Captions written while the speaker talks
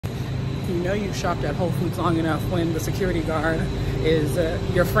you know you've shopped at Whole Foods long enough when the security guard is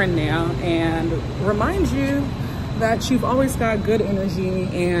your friend now and reminds you that you've always got good energy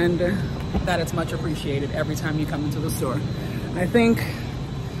and that it's much appreciated every time you come into the store. I think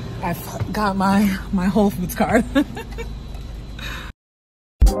I've got my Whole Foods card.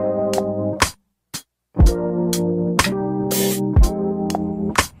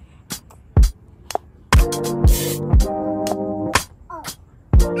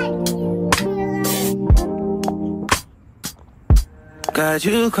 God,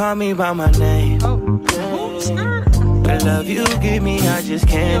 you call me by my name. The love you give me, I just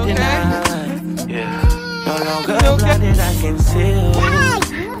can't deny. Yeah. No longer blinded, I can see.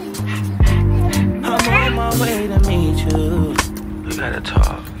 I'm on my way to meet you. We gotta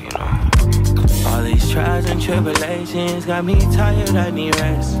talk, you know. All these trials and tribulations got me tired, I need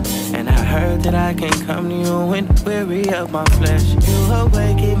rest. And I heard that I can come to you when weary of my flesh. You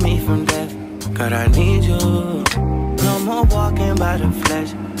awaken me from death. God, I need you. No more walking by the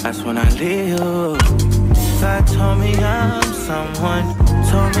flesh, that's when I leave you. God told me I'm someone,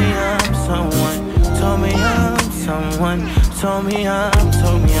 told me I'm someone, told me I'm someone, told me I'm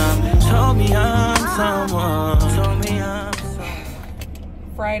someone, told me I'm someone.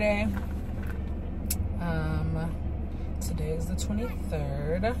 Friday. Today is the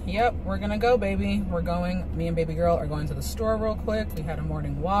 23rd. Yep, we're gonna go, baby. We're going, me and baby girl are going to the store real quick. We had a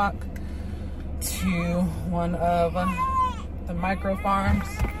morning walk to one of the micro farms.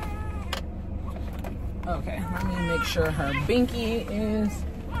 Okay, let me make sure her binky is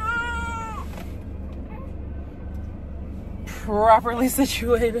properly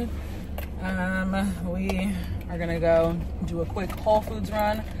situated. We are gonna go do a quick Whole Foods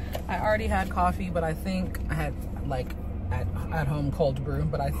run. I already had coffee, but I think I had like at home cold brew,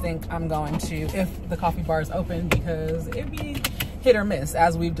 but I think I'm going to, if the coffee bar is open, because it'd be hit or miss,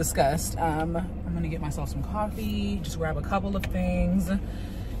 as we've discussed. I'm gonna get myself some coffee, just grab a couple of things,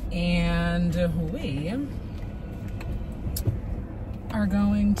 and we are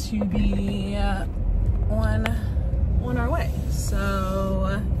going to be on our way.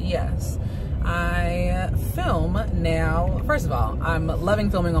 So yes, I film now. First of all, I'm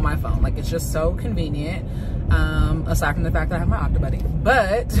loving filming on my phone. Like, it's just so convenient. Aside from the fact that I have my Octobuddy,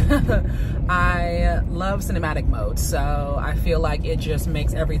 but I love cinematic mode, so I feel like it just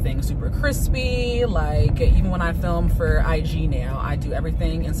makes everything super crispy. Like, even when I film for IG now, I do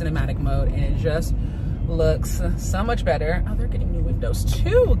everything in cinematic mode, and it just looks so much better. Oh, they're getting new windows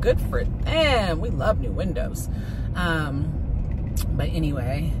too. Good for them. We love new windows. But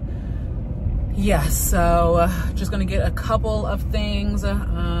anyway, yeah, so just gonna get a couple of things.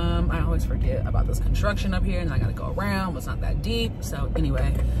 I always forget about this construction up here, and I gotta go around, but it's not that deep. So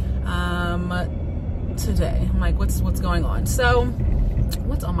anyway, today, I'm like, what's going on? So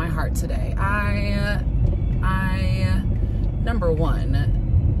what's on my heart today? I number one,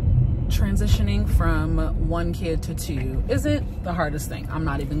 transitioning from one kid to two isn't the hardest thing. I'm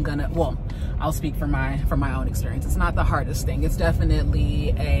not even gonna, well, I'll speak from my own experience. It's not the hardest thing. It's definitely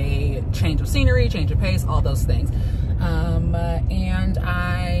a change of scenery, change of pace, all those things. And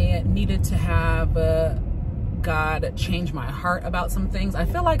I needed to have God change my heart about some things. I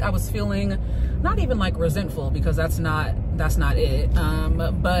feel like I was feeling not even like resentful, because that's not it.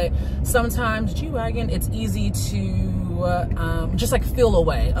 But sometimes, G-Wagon, it's easy to just like feel a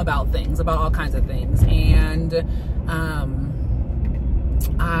way about things, about all kinds of things. And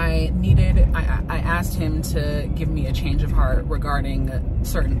I asked him to give me a change of heart regarding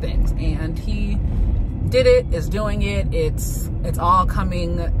certain things, and he did it, is doing it. It's all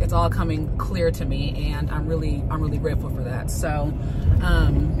coming clear to me, and I'm really grateful for that. So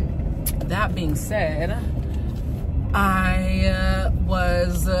that being said,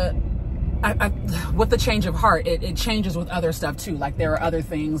 with the change of heart, it changes with other stuff too. Like, there are other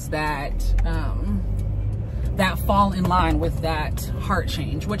things that that fall in line with that heart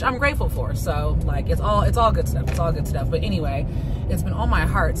change, which I'm grateful for. So like, it's all good stuff. It's all good stuff. But anyway, it's been on my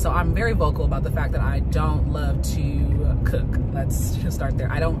heart, so I'm very vocal about the fact that I don't love to cook. Let's just start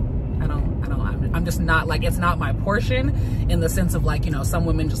there. I'm just not, like, it's not my portion, in the sense of, like, you know, some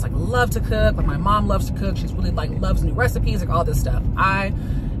women just like love to cook. Like, my mom loves to cook. She's really like loves new recipes, like all this stuff. I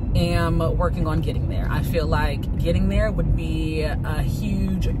am working on getting there. I feel like getting there would be a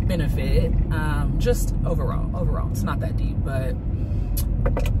huge benefit. Just overall, it's not that deep, but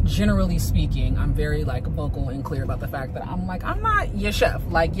generally speaking, I'm very like vocal and clear about the fact that I'm not your chef.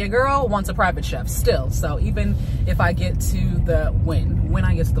 Like, your girl wants a private chef still. So even if I get to the when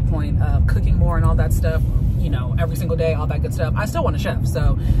I get to the point of cooking more and all that stuff, you know, every single day, all that good stuff. I still want a chef.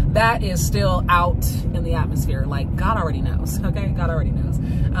 So that is still out in the atmosphere. Like, God already knows, okay? God already knows.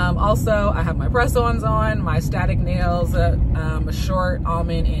 Also, I have my press-ons on, my static nails, a short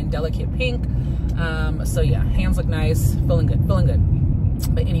almond and delicate pink. So yeah, hands look nice, feeling good, feeling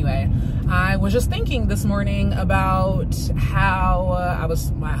good. But anyway, I was just thinking this morning about how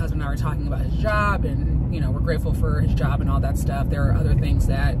my husband and I were talking about his job, and, you know, we're grateful for his job and all that stuff. There are other things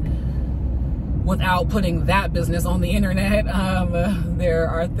that, without putting that business on the internet, there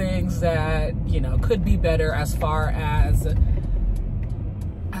are things that, you know, could be better as far as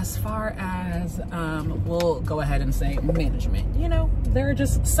we'll go ahead and say management. You know, there are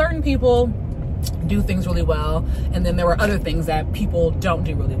just certain people do things really well, and then there were other things that people don't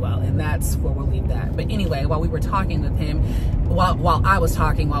do really well, and that's where we'll leave that. But anyway, while we were talking with him, while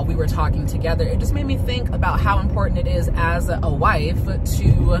we were talking together, it just made me think about how important it is as a wife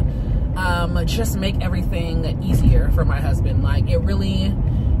to just make everything easier for my husband. Like, it really,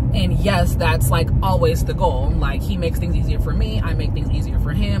 and yes, that's like always the goal. Like, he makes things easier for me, I make things easier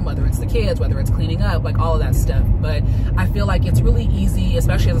for him, whether it's the kids, whether it's cleaning up, like all of that stuff. But I feel like it's really easy,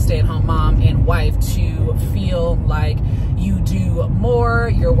 especially as a stay-at-home mom and wife, to feel like you do more,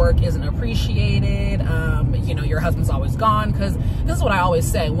 your work isn't appreciated, you know, your husband's always gone. Because this is what I always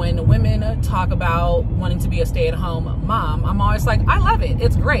say when women talk about wanting to be a stay-at-home mom, I'm always like, I love it,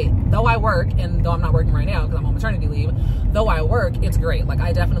 it's great. Though I work, and though I'm not working right now because I'm on maternity leave, though I work, it's great. Like,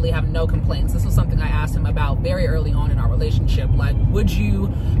 I definitely have no complaints. This was something I asked him about very early on in our relationship. Like, could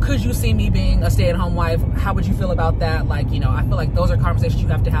you see me being a stay-at-home wife? How would you feel about that? Like, you know, I feel like those are conversations you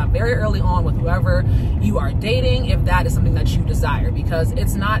have to have very early on with whoever you are dating, if that is something that you desire, because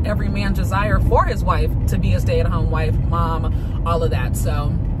it's not every man's desire for his wife to be a stay-at-home wife, mom, all of that.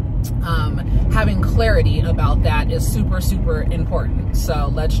 So having clarity about that is super, super important. So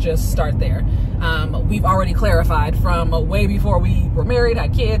let's just start there. We've already clarified from way before we were married,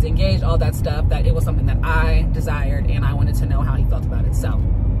 had kids, engaged, all that stuff, that it was something that I desired, and I wanted to know how he felt about it. So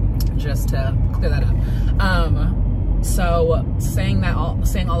just to clear that up. So saying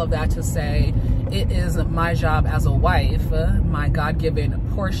all of that to say, it is my job as a wife, my God-given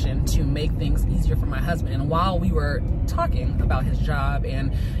portion, to make things easier for my husband. And while we were talking about his job,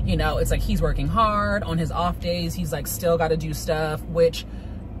 and, you know, it's like he's working hard on his off days, he's like still got to do stuff, which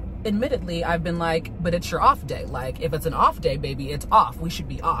admittedly I've been like, but it's your off day. Like, if it's an off day, baby, it's off. We should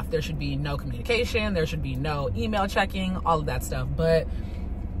be off. There should be no communication, there should be no email checking, all of that stuff. But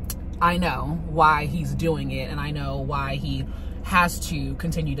I know why he's doing it, and I know why he has to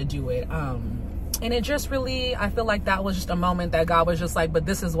continue to do it. And it just really, I feel like that was just a moment that God was just like, but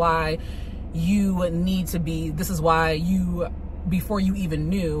this is why you need to be, this is why you, before you even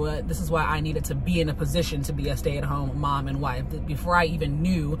knew, this is why I needed to be in a position to be a stay-at-home mom and wife. Before I even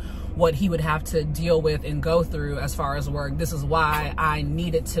knew what he would have to deal with and go through as far as work, this is why I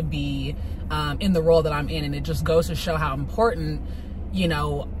needed to be in the role that I'm in. And it just goes to show how important, you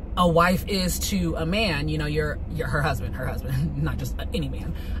know, a wife is to a man. You know, her husband, not just any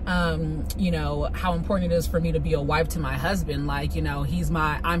man. You know, how important it is for me to be a wife to my husband. Like, you know,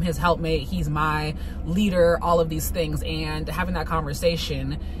 I'm his helpmate, he's my leader, all of these things. And having that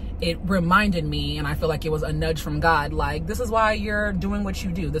conversation, it reminded me, and I feel like it was a nudge from God, like, this is why you're doing what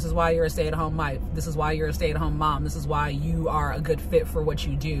you do. This is why you're a stay-at-home wife. This is why you're a stay-at-home mom. This is why you are a good fit for what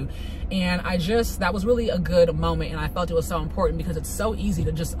you do. And that was really a good moment, and I felt it was so important, because it's so easy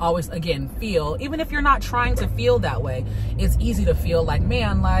to just always, again, feel, even if you're not trying to feel that way, it's easy to feel like,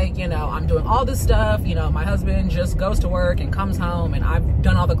 man, like, you know, I'm doing all this stuff, you know, my husband just goes to work and comes home, and I've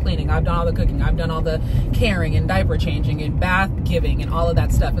done all the cleaning, I've done all the cooking, I've done all the caring and diaper changing and bath giving and all of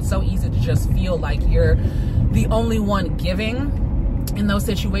that stuff. It's so easy to just feel like you're the only one giving in those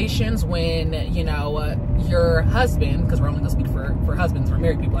situations, when, you know, your husband, because we're only gonna speak for husbands, for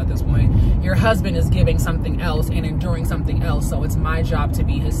married people at this point, your husband is giving something else and enduring something else. So it's my job to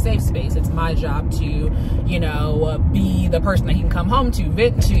be his safe space. It's my job to, you know, be the person that he can come home to,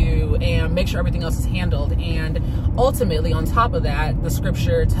 vent to, and make sure everything else is handled. And ultimately, on top of that, the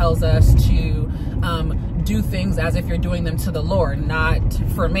scripture tells us to do things as if you're doing them to the Lord, not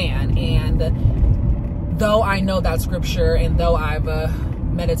for man. And though I know that scripture, and though I've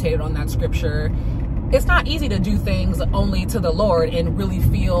meditated on that scripture, it's not easy to do things only to the Lord and really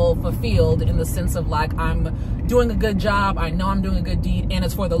feel fulfilled, in the sense of like, I'm doing a good job, I know I'm doing a good deed, and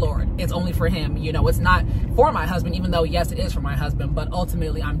it's for the Lord. It's only for him. You know, it's not for my husband, even though yes, it is for my husband, but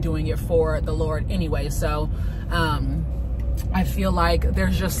ultimately I'm doing it for the Lord anyway. So I feel like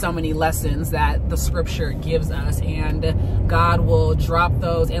there's just so many lessons that the scripture gives us, and God will drop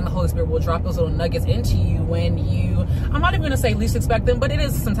those, and the Holy Spirit will drop those little nuggets into you when you, I'm not even going to say least expect them, but it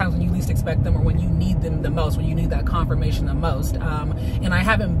is sometimes when you least expect them, or when you need them the most, when you need that confirmation the most. And I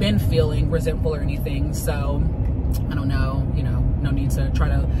haven't been feeling resentful or anything, so I don't know, you know, no need to try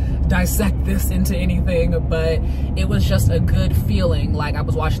to dissect this into anything, but it was just a good feeling. Like, I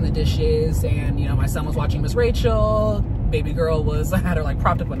was washing the dishes, and, you know, my son was watching Miss Rachel. Baby girl was, I had her like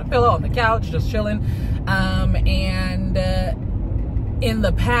propped up on the pillow on the couch, just chilling. In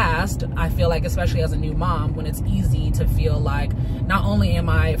the past, I feel like, especially as a new mom, when it's easy to feel like, not only am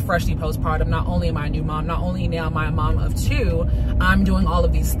I freshly postpartum, not only am I a new mom, not only now am I a mom of 2, I'm doing all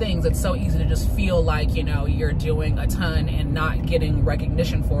of these things. It's so easy to just feel like, you know, you're doing a ton and not getting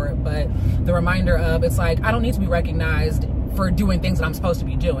recognition for it. But the reminder of, it's like, I don't need to be recognized for doing things that I'm supposed to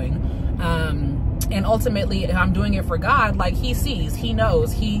be doing. And ultimately, if I'm doing it for God, like, he sees, he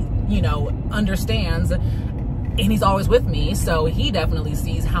knows, he, you know, understands, and he's always with me. So he definitely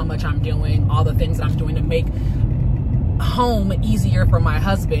sees how much I'm doing, all the things that I'm doing to make home easier for my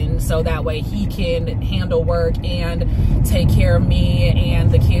husband, so that way he can handle work and take care of me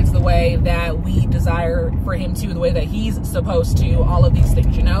and the kids the way that we desire for him to, the way that he's supposed to, all of these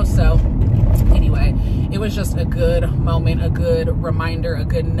things, you know. So anyway, it was just a good moment, a good reminder, a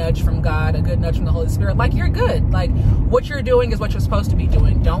good nudge from God, a good nudge from the Holy Spirit. Like, you're good. Like, what you're doing is what you're supposed to be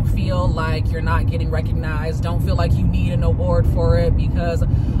doing. Don't feel like you're not getting recognized. Don't feel like you need an award for it, because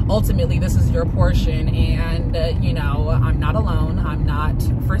ultimately this is your portion. And, you know, I'm not alone. I'm not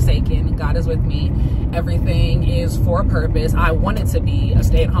forsaken. God is with me. Everything is for a purpose. I wanted to be a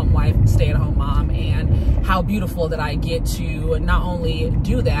stay-at-home wife, stay-at-home mom, and how beautiful that I get to not only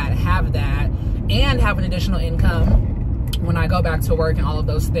do that, have that, and have an additional income when I go back to work and all of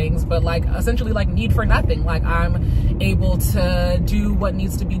those things, but like, essentially, like, need for nothing. Like, I'm able to do what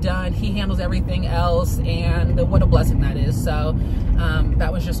needs to be done. He handles everything else, and what a blessing that is. So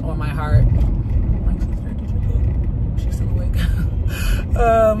that was just on my heart. She's still awake.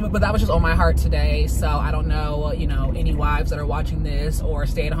 But that was just on my heart today. So I don't know, you know, any wives that are watching this, or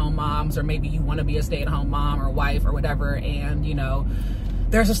stay-at-home moms, or maybe you want to be a stay-at-home mom or wife or whatever, and, you know,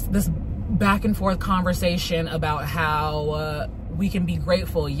 there's just this back and forth conversation about how we can be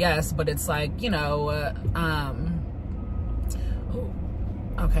grateful, yes, but it's like, you know,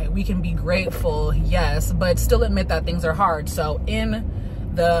 okay, we can be grateful, yes, but still admit that things are hard. So in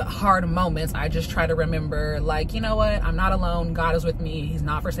the hard moments, I just try to remember, like, you know what, I'm not alone. God is with me. He's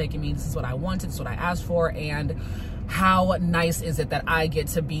not forsaking me. This is what I wanted. This is what I asked for. And how nice is it that I get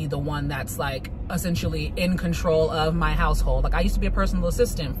to be the one that's, like, essentially in control of my household. Like, I used to be a personal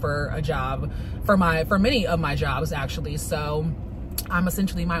assistant for a job, for many of my jobs, actually. So I'm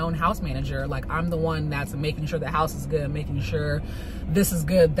essentially my own house manager. Like, I'm the one that's making sure the house is good, making sure this is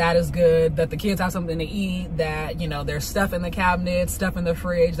good, that is good, that the kids have something to eat, that, you know, there's stuff in the cabinet, stuff in the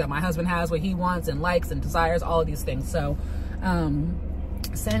fridge, that my husband has what he wants and likes and desires, all of these things. So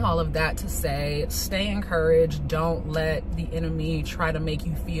saying all of that to say, stay encouraged. Don't let the enemy try to make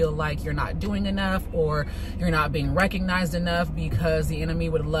you feel like you're not doing enough or you're not being recognized enough, because the enemy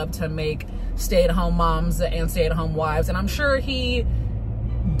would love to make stay-at-home moms and stay-at-home wives, and I'm sure he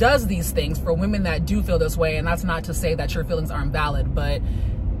does these things for women that do feel this way. And that's not to say that your feelings aren't valid, but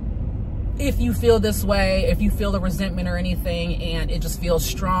if you feel this way, if you feel the resentment or anything, and it just feels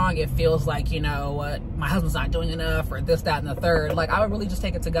strong, it feels like, you know, my husband's not doing enough, or this, that, and the third, like, I would really just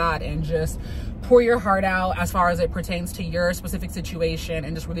take it to God and just pour your heart out as far as it pertains to your specific situation,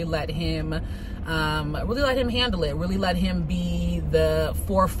 and just really let him handle it. Really let him be the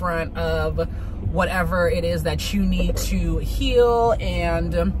forefront of whatever it is that you need to heal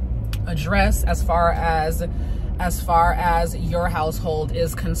and address as far as your household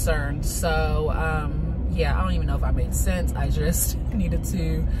is concerned. So yeah, I don't even know if I made sense. I just needed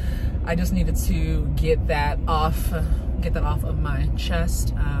to get that off of my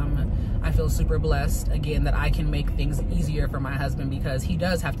chest. I feel super blessed, again, that I can make things easier for my husband, because he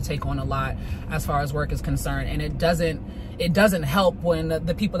does have to take on a lot as far as work is concerned. And it doesn't help when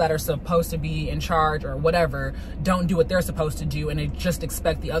the people that are supposed to be in charge or whatever don't do what they're supposed to do, and they just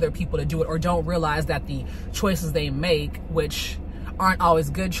expect the other people to do it, or don't realize that the choices they make, which aren't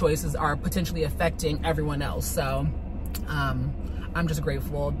always good choices, are potentially affecting everyone else. So I'm just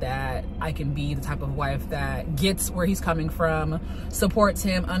grateful that I can be the type of wife that gets where he's coming from, supports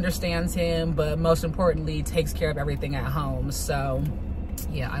him, understands him, but most importantly, takes care of everything at home. So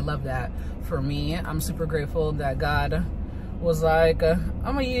yeah, I love that for me. I'm super grateful that God was like, I'm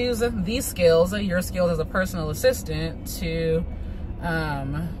gonna use these skills, your skills as a personal assistant, to,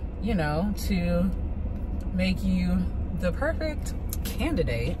 you know, to make you the perfect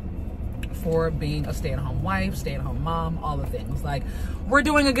candidate for being a stay-at-home wife, stay-at-home mom, all the things. Like, we're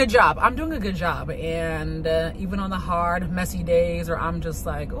doing a good job. I'm doing a good job. And even on the hard, messy days where I'm just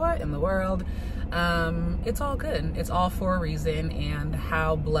like, what in the world? It's all good. It's all for a reason, and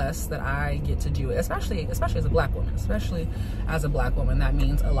how blessed that I get to do it, especially as a black woman. Especially as a black woman, that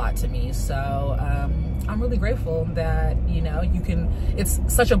means a lot to me. So I'm really grateful that, you know, it's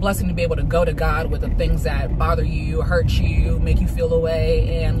such a blessing to be able to go to God with the things that bother you, hurt you, make you feel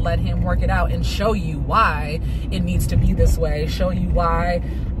away, and let him work it out and show you why it needs to be this way, show you why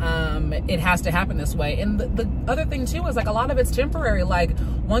it has to happen this way. And the other thing too is, like, a lot of it's temporary. Like,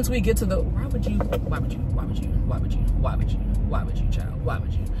 once we get to the why would you child, why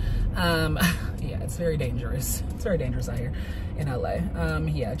would you yeah, it's very dangerous. It's very dangerous out here in LA.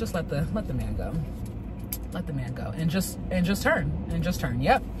 Yeah, just let the man go. Let the man go and just turn.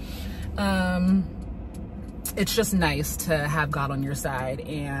 Yep. It's just nice to have God on your side,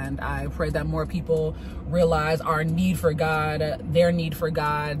 and I pray that more people realize our need for God, their need for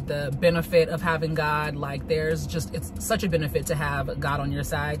God, the benefit of having God. Like, it's such a benefit to have God on your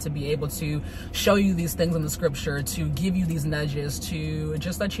side, to be able to show you these things in the scripture, to give you these nudges, to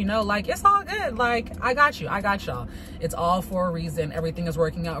just let you know, like, it's all good. Like, I got you. I got y'all. It's all for a reason. Everything is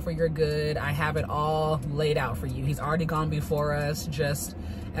working out for your good. I have it all laid out for you. He's already gone before us. Just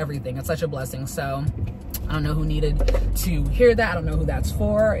everything. It's such a blessing. So I don't know who needed to hear that. I don't know who that's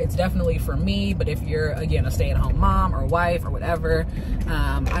for. It's definitely for me. But if you're, again, a stay-at-home mom or wife or whatever,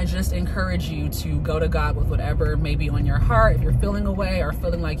 I just encourage you to go to God with whatever may be on your heart. If you're feeling away or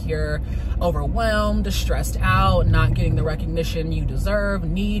feeling like you're overwhelmed, stressed out, not getting the recognition you deserve,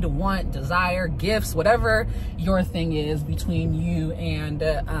 need, want, desire, gifts, whatever your thing is between you and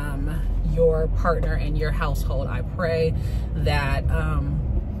your partner and your household, I pray that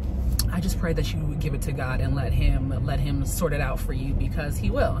I just pray that you would give it to God and let him sort it out for you, because he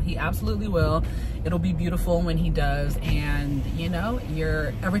will. He absolutely will. It'll be beautiful when he does. And, you know,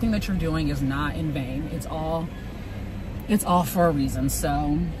 everything that you're doing is not in vain. It's all for a reason. So,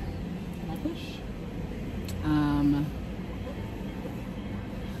 can I push?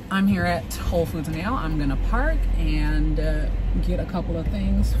 I'm here at Whole Foods now. I'm gonna park and get a couple of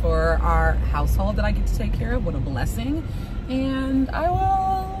things for our household that I get to take care of. What a blessing. And I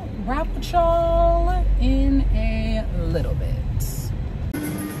will wrap with y'all in a little bit.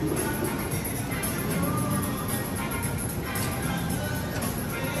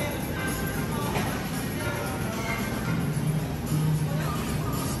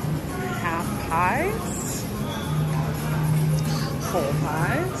 Half pies, whole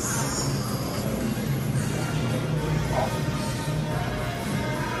pies,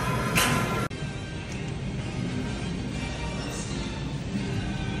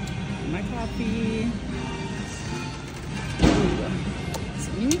 my coffee.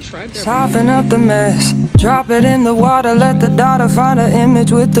 Soften up the mess, drop it in the water, let the daughter find her image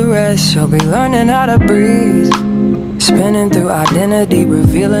with the rest. She'll be learning how to breathe, spinning through identity,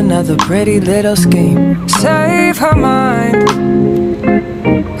 reveal another pretty little scheme. Save her mind,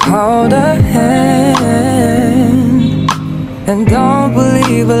 hold her hand, and don't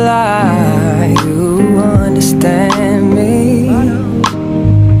believe a lie. You understand me.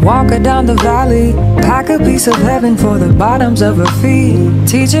 Walk her down the valley, pack a piece of heaven for the bottoms of her feet.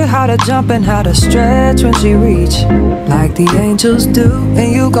 Teach her how to jump and how to stretch when she reach, like the angels do,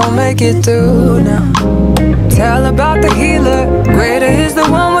 and you gon' make it through now. Tell about the healer, greater is the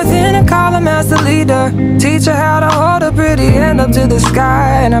one within, and call him as the leader. Teach her how to hold a pretty hand up to the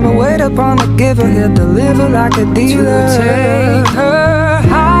sky, and never wait upon the giver, he'll deliver like a dealer. To take her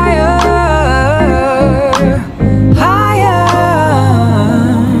higher, higher.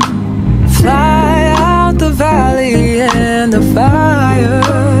 Fly out the valley and the fire.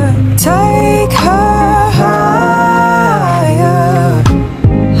 Take her higher,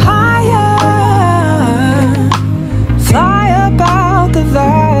 higher. Fly up out the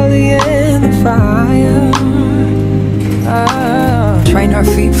valley and the fire. Train her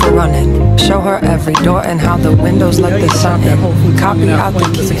feet for running. Show her every door and how the windows let the sun in. Copy out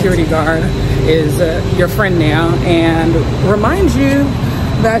the security guard is your friend now, and remind you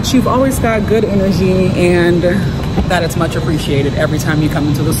that you've always got good energy and that it's much appreciated every time you come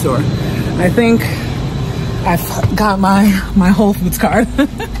into the store. I think I've got my Whole Foods card. Okay,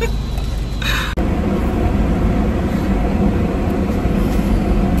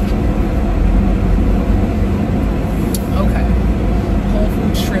 Whole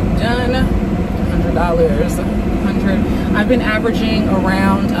Foods trip done. $100. I've been averaging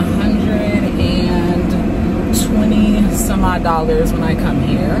around 120 some odd dollars when I come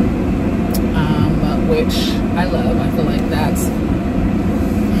here. which I love. I feel like that's,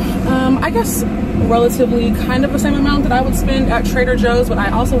 I guess, relatively kind of the same amount that I would spend at Trader Joe's, but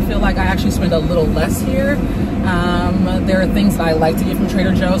I also feel like I actually spend a little less here. There are things that I like to get from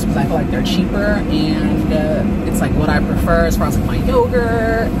Trader Joe's because I feel like they're cheaper, and it's like what I prefer as far as like my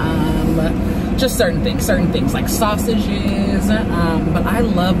yogurt, just certain things like sausages. But I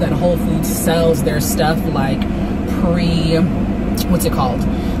love that Whole Foods sells their stuff like what's it called?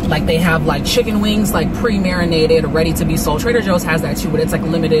 Like they have like chicken wings, like pre-marinated, ready to be sold. Trader Joe's has that too, but it's like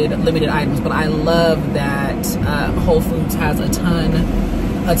limited items. But I love that Whole Foods has a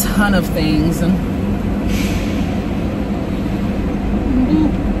ton of things.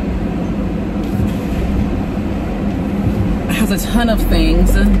 Has a ton of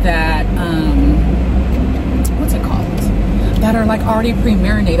things that what's it called? That are like already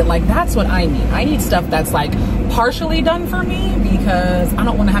pre-marinated. Like that's what I need. I need stuff that's like partially done for me, because I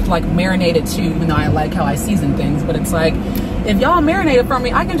don't want to have to like marinate it too, even though I like how I season things. But it's like, if y'all marinate it for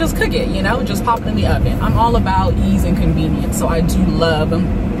me, I can just cook it, you know, just pop it in the oven. I'm all about ease and convenience. So I do love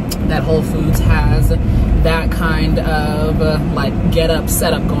that Whole Foods has that kind of like get up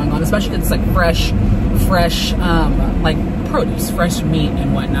setup going on, especially because it's like fresh like produce, fresh meat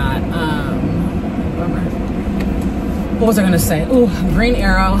and whatnot. What was I gonna say? Ooh, Green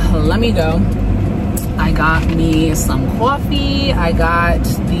Arrow, let me go. I got me some coffee. I got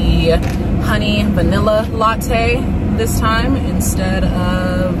the honey vanilla latte this time instead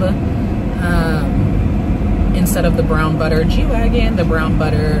of the brown butter G-Wagon, the brown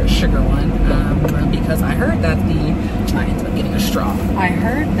butter sugar one, because I heard that I ended up getting a straw. I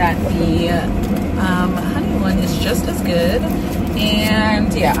heard that the honey one is just as good,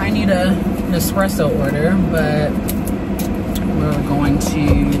 and yeah, I need an espresso order, but we're going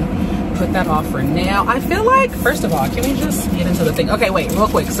to put that off for now. I feel like, first of all, can we just get into the thing? Okay, wait, real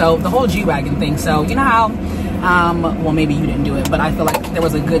quick. So the whole G-Wagon thing. So you know how, well, maybe you didn't do it, but I feel like there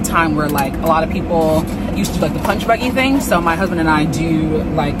was a good time where like a lot of people used to do like the punch buggy thing. So my husband and I do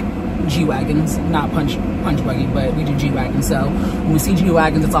like G-Wagons, not punch buggy, but we do G-Wagons. So when we see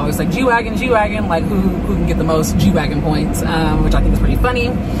G-Wagons, it's always like G-Wagon, like who can get the most G-Wagon points, which I think is pretty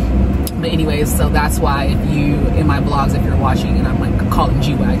funny. But anyways, so that's why if you, in my vlogs, if you're watching and I'm like calling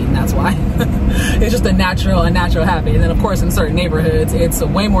G-Wagon, that's why. It's just a natural habit. And then of course in certain neighborhoods, it's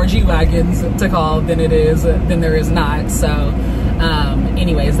way more G-Wagons to call than there is not. So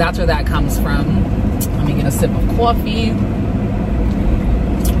anyways, that's where that comes from. Let me get a sip of coffee.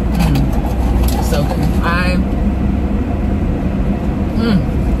 So good.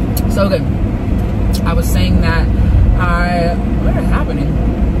 So good. I was saying that what is happening?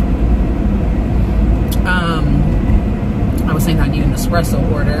 I was saying I need an espresso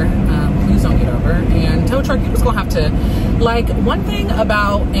order. Please don't get over. And tow truck, you're just gonna have to, like, one thing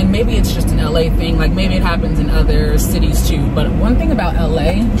about, and maybe it's just an LA thing, like maybe it happens in other cities too, but one thing about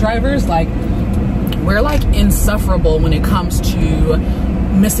LA drivers, like, we're like insufferable when it comes to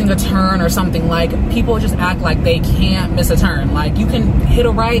missing a turn or something. Like people just act like they can't miss a turn. Like you can hit a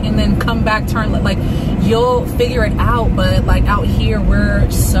right and then come back, turn, like you'll figure it out. But like out here,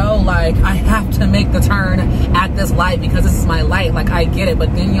 we're so like, I have to make the turn at this light because this is my light. Like I get it,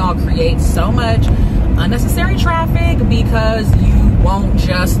 but then y'all create so much unnecessary traffic because you won't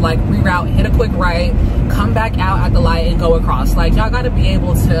just like reroute, hit a quick right, come back out at the light and go across. Like y'all got to be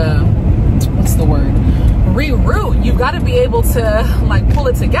able to, what's the word? Reroute. You got to be able to like pull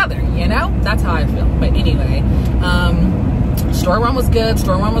it together, you know? That's how I feel. But anyway, store run was good.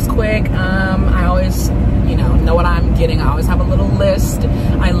 Store run was quick. I always, you know what I'm getting. I always have a little list.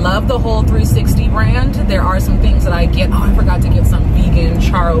 I love the whole 360 brand. There are some things that I get. Oh, I forgot to get some vegan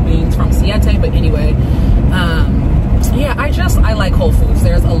charo beans from Siete. But anyway, yeah, I like Whole Foods.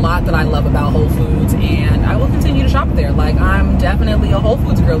 There's a lot that I love about Whole Foods, and I will continue to shop there. Like, I'm definitely a Whole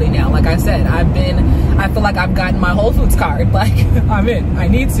Foods girly now. Like I said, I feel like I've gotten my Whole Foods card. Like, I'm in. I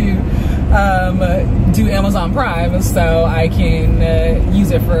need to do Amazon Prime so I can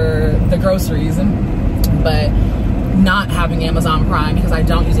use it for the groceries. But not having Amazon Prime, because I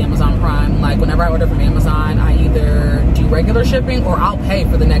don't use Amazon Prime, like whenever I order from Amazon, I either do regular shipping or I'll pay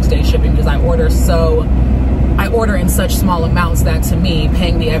for the next day shipping, because I order in such small amounts that to me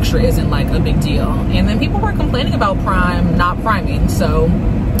paying the extra isn't like a big deal. And then people were complaining about Prime not priming, so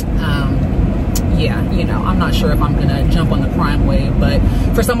yeah, you know, I'm not sure if I'm gonna jump on the Prime wave, but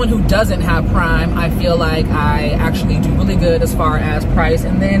for someone who doesn't have Prime, I feel like I actually do really good as far as price.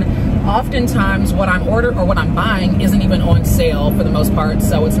 And then oftentimes what I'm buying isn't even on sale for the most part,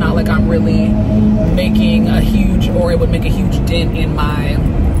 so it's not like I'm really making a huge, or it would make a huge dent in my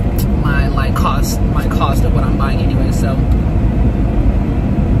cost of what I'm buying anyway. So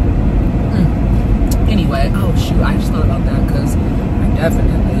anyway, oh shoot, I just thought about that because I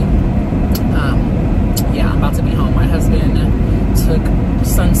definitely, yeah, I'm about to be home. My husband took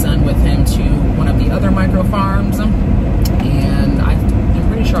Sun with him to one of the other micro farms, and I'm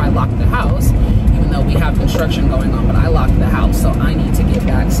pretty sure I locked the house, even though we have construction going on, but I locked the house, so I need to get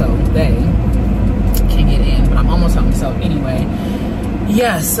back so they can get in, but I'm almost home. So anyway,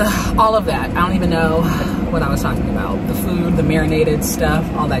 yes, all of that. I don't even know what I was talking about. The food, the marinated stuff,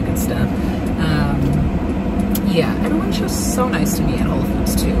 all that good stuff. Yeah, everyone's just so nice to me at Whole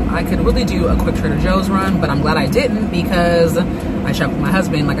Foods too. I could really do a quick Trader Joe's run, but I'm glad I didn't because I checked with my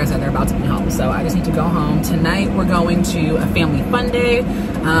husband. Like I said, they're about to be home, so I just need to go home. Tonight we're going to a family fun day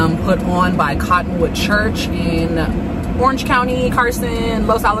put on by Cottonwood Church in Orange County, Carson,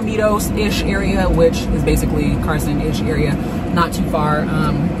 Los Alamitos-ish area, which is basically Carson-ish area, not too far,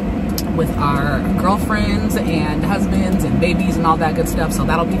 with our girlfriends and husbands and babies and all that good stuff. So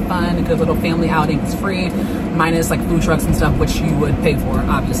that'll be fun, a good little family outing. It's free, minus like food trucks and stuff, which you would pay for,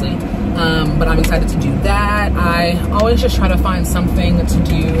 obviously. But I'm excited to do that. I always just try to find something to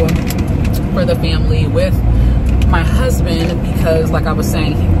do for the family with my husband because, like I was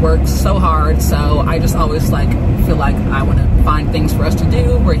saying, he works so hard. So I just always like feel like I want to find things for us to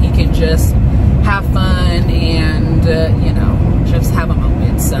do where he can just have fun and you know, just have a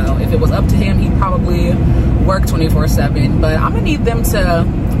moment. So if it was up to him, he'd probably work 24/7, but I'm gonna need them to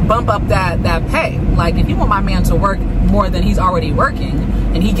bump up that pay. Like, if you want my man to work more than he's already working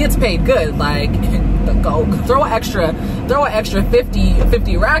and he gets paid good, like, go throw an extra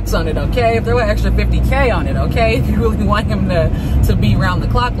 50 racks on it, okay? Throw an extra 50K on it, okay? If you really want him to be round the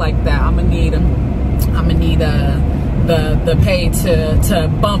clock like that, I'm gonna need the pay to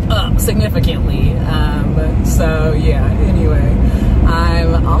bump up significantly. So yeah, anyway,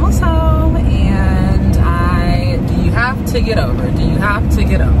 I'm almost home, and do you have to get over? Do you have to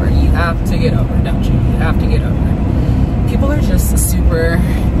get over? You have to get over, don't you? You have to get over. People are just super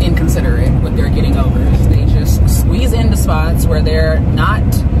inconsiderate with their getting overs. They just squeeze into spots where they're not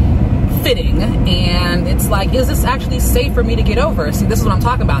fitting, and it's like, is this actually safe for me to get over? See, this is what I'm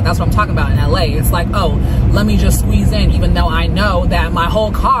talking about. That's what I'm talking about in LA. It's like, oh, let me just squeeze in, even though I know that my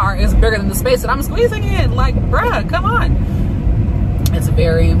whole car is bigger than the space that I'm squeezing in. Like, bruh, come on. It's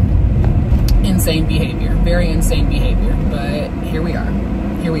very insane behavior, but here we are.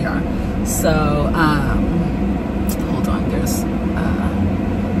 So hold on, there's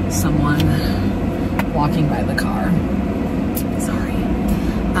someone walking by the car. Sorry.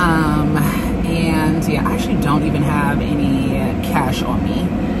 And yeah, I actually don't even have any cash on me.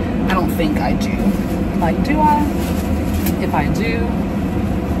 I don't think I do. Like, do I? If I do,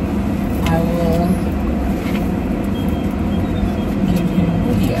 I will give you,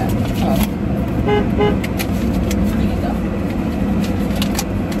 yeah. Oh. There you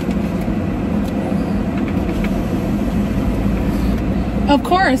go. Of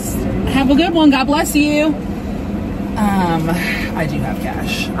course. Have a good one. God bless you. I do have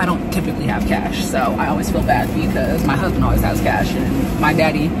cash. I don't typically have cash, so I always feel bad because my husband always has cash, and my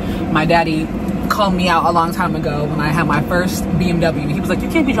daddy called me out a long time ago when I had my first BMW. He was like, you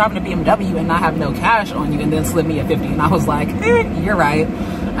can't be driving a BMW and not have no cash on you, and then slid me a 50, and I was like, you're right.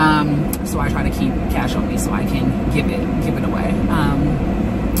 So I try to keep cash on me so I can give it away.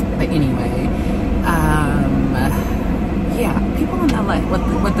 But anyway, yeah, people in LA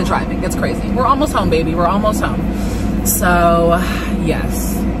with the driving, it's crazy. We're almost home, baby. We're almost home. So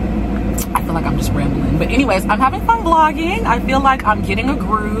yes, I feel like I'm just rambling, but anyways, I'm having fun vlogging. I feel like I'm getting a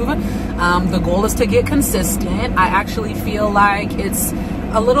groove. The goal is to get consistent. I actually feel like it's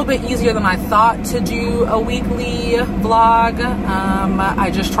a little bit easier than I thought to do a weekly vlog.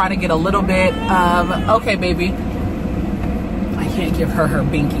 I just try to get a little bit of, okay baby, I can't give her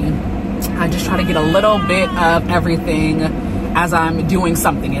binky. I just try to get a little bit of everything as I'm doing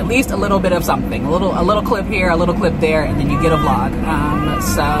something, at least a little bit of something, a little clip here, a little clip there, and then you get a vlog.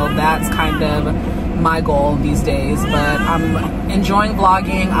 So that's kind of my goal these days, but I'm enjoying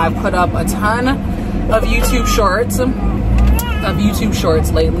vlogging. I've put up a ton of YouTube shorts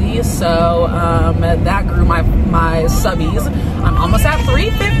lately, so that grew my subbies. I'm almost at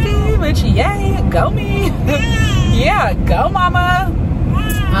 350, which yay, go me. Yeah, go mama.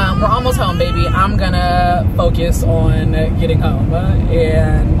 We're almost home, baby. I'm gonna focus on getting home,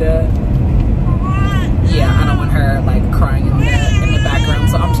 and yeah, I don't want her like crying in the background,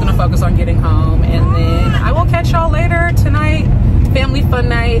 so I'm just gonna focus on getting home, and then I will catch y'all later tonight. Family fun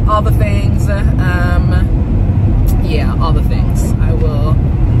night, all the things. Yeah, all the things. I will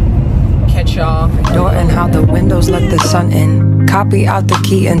catch y'all. Door and how the windows let the sun in. Copy out the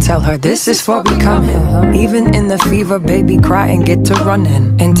key and tell her this is for becoming. Even in the fever, baby, cry and get to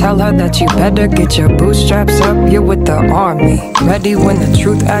running. And tell her that you better get your bootstraps up. You're with the army, ready when the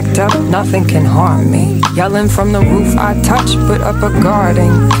truth act up. Nothing can harm me. Yelling from the roof, I touch, put up a guard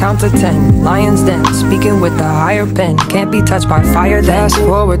and count to 10. Lion's den, speaking with the higher pen. Can't be touched by fire. Fast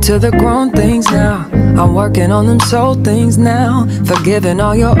forward to the grown things now. I'm working on them soul things now. Forgiving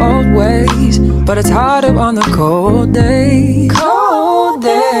all your old ways, but it's harder on the cold day. Cold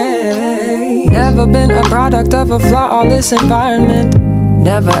day. Never been a product of a flawless environment.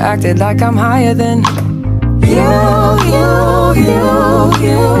 Never acted like I'm higher than you.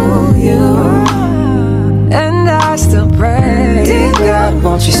 And I still pray, dear God,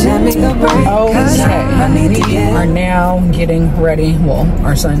 won't you send me a break? We are now getting ready. Well,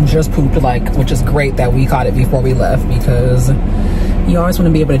 our son just pooped, which is great that we caught it before we left, because you always want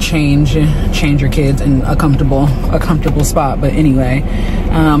to be able to change your kids in a comfortable spot. But anyway,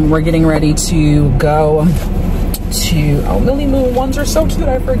 we're getting ready to go to, oh, Millie Moon ones are so cute.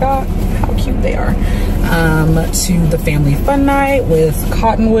 I forgot how cute they are. To the family fun night with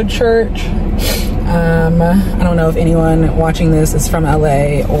Cottonwood Church. I don't know if anyone watching this is from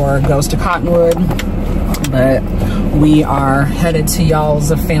LA or goes to Cottonwood, but we are headed to y'all's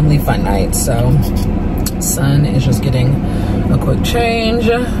family fun night. So son is just getting a quick change.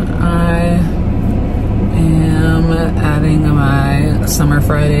 I am adding my Summer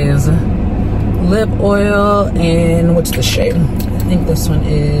Fridays lip oil in, what's the shade? I think this one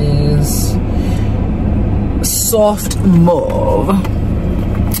is Soft Mauve.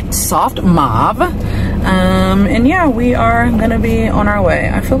 And yeah, we are gonna be on our way.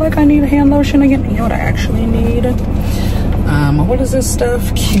 I feel like I need hand lotion again. You know what I actually need? What is this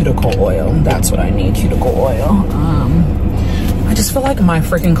stuff? Cuticle oil. That's what I need, cuticle oil. I just feel like my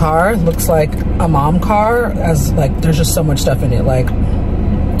freaking car looks like a mom car, as there's just so much stuff in it. My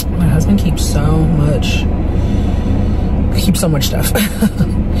husband keeps so much stuff.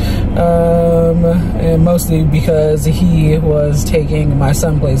 And mostly because he was taking my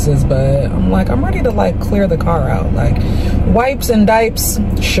son places, but I'm ready to clear the car out. Wipes and dipes,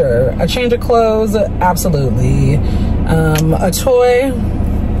 sure. A change of clothes, absolutely. A toy,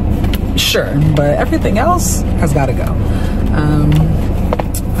 sure, but everything else has got to go.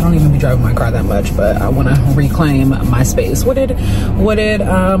 I don't even be driving my car that much, but I want to reclaim my space. What did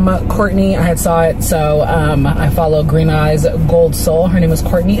Courtney, I had saw it, so I follow Green Eyes Gold Soul. Her name is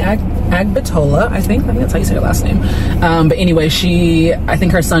Courtney Agbatola, I think that's how you say her last name. But anyway, I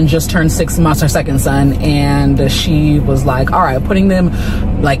think her son just turned 6 months, her second son, and she was like, all right, putting them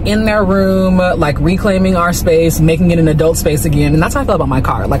in their room, reclaiming our space, making it an adult space again. And that's how I feel about my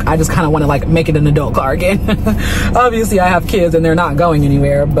car. I just kind of want to make it an adult car again. Obviously I have kids and they're not going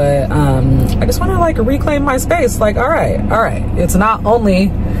anywhere, but I just want to reclaim my space. All right, it's not only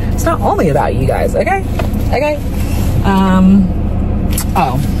about you guys, okay.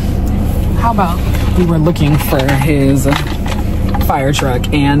 Oh, how about we were looking for his fire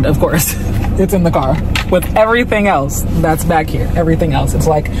truck, and of course it's in the car with everything else that's back here. Everything else, it's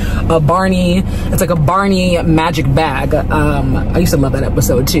like a Barney magic bag. I used to love that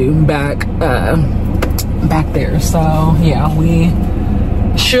episode too, back there. So yeah, we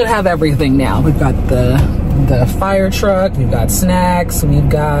should have everything now. We've got the fire truck, we've got snacks, we've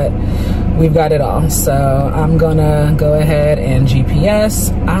got it all. So I'm gonna go ahead and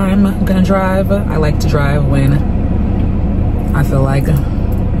GPS. I'm gonna drive. I like to drive when I feel like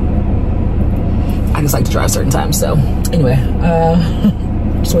I just like to drive certain times. So anyway,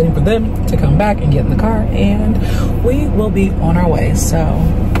 just waiting for them to come back and get in the car, and we will be on our way. So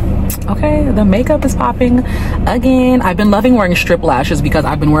okay, the makeup is popping again. I've been loving wearing strip lashes because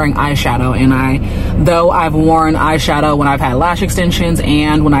I've been wearing eyeshadow, and though I've worn eyeshadow when I've had lash extensions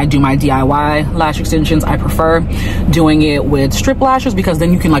and when I do my DIY lash extensions, I prefer doing it with strip lashes because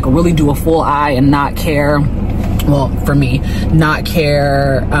then you can really do a full eye and not care. Well, for me, not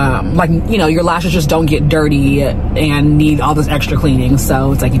care, your lashes just don't get dirty and need all this extra cleaning.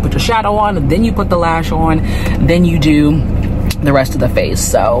 So it's you put your shadow on, then you put the lash on, then you do the rest of the face.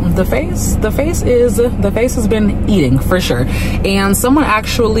 So the face has been eating for sure. And someone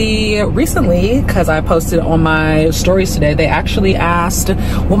actually recently, because I posted on my stories today, they actually asked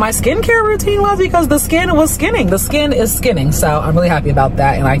what my skincare routine was, because the skin was skinning. The skin is skinning. So I'm really happy about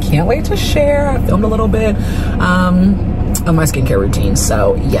that, and I can't wait to share. I filmed a little bit of my skincare routine.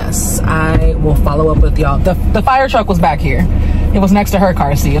 So yes, I will follow up with y'all. The fire truck was back here. It was next to her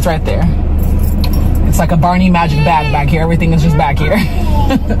car. See, it's right there. It's like a Barney magic bag back here. Everything is just back here.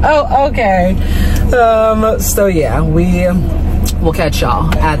 Oh, okay. So yeah, we will catch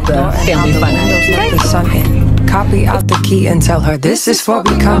y'all at the family fun night. copy out the key and tell her this is for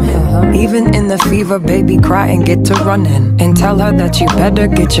becoming. Even in the fever, baby, cry and get to running. And tell her that you better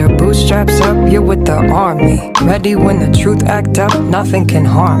get your bootstraps up, you're with the army. Ready when the truth act up, nothing can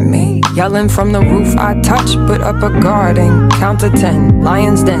harm me. Yelling from the roof, I touch, put up a guard and count to 10.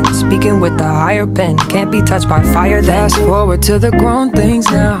 Lion's den, speaking with the higher pen. Can't be touched by fire then. Fast forward to the grown things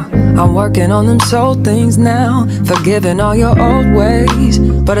now. I'm working on them soul things now. Forgiving all your old ways,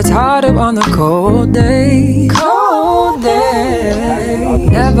 but it's harder on the cold day. Cold day.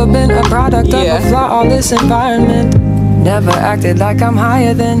 Never been a product of a flawless environment. Never acted like I'm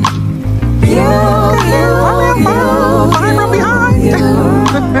higher than you.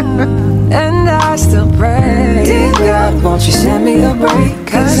 And I still pray, dear God, won't you send me a break?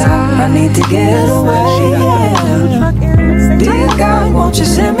 Cause I need to get away. Dear God, won't you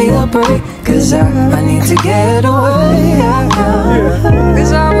send me a break? Cause I need to get away.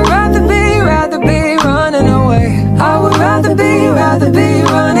 Cause I would rather be running away. I would rather be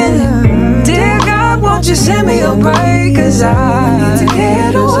running. Dear God, won't you send me a break? Cause I need to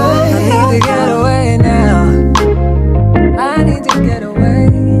get away. I need to get away now. I need to get away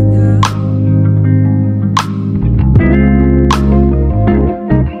now.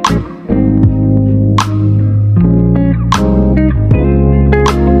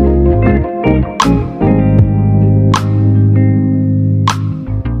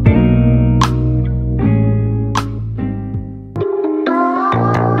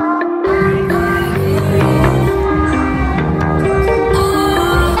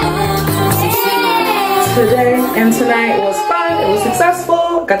 Today and tonight was fun. It was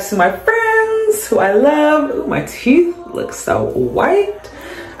successful. Got to see my friends who I love. Ooh, my teeth look so white.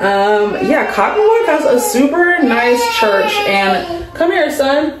 Yeah, Cottonwood has a super nice church. And come here,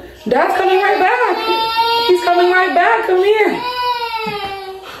 son. Dad's coming right back. He's coming right back. Come here.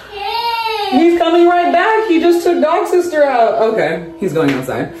 He's coming right back. He just took dog sister out. Okay, he's going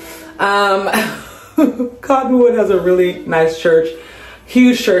outside. Cottonwood has a really nice church.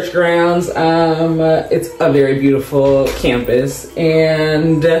 Huge church grounds. It's a very beautiful campus,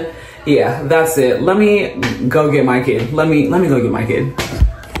 and yeah, that's it. Let me go get my kid. Let me go get my kid.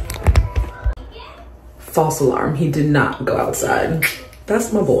 False alarm. He did not go outside.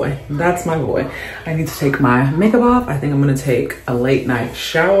 That's my boy. That's my boy. I need to take my makeup off. I think I'm gonna take a late night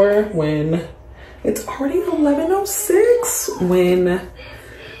shower when it's already 11:06. When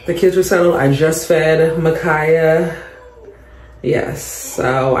the kids are settled. I just fed Micaiah. Yes,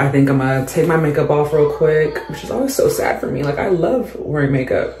 so I think I'm gonna take my makeup off real quick, which is always so sad for me. Like, I love wearing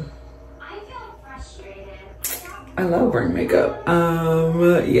makeup. I love wearing makeup.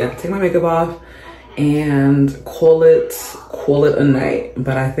 Yeah, take my makeup off and call it a night.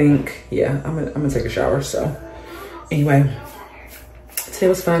 But I think, yeah, I'm gonna take a shower. So anyway, today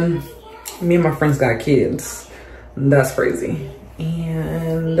was fun. Me and my friends got kids. That's crazy.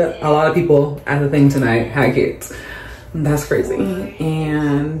 And a lot of people at the thing tonight had kids. That's crazy.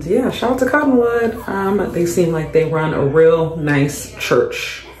 And yeah, shout out to Cottonwood. They seem like they run a real nice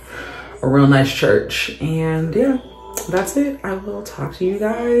church. And yeah, that's it. I will talk to you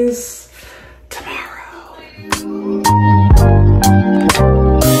guys tomorrow.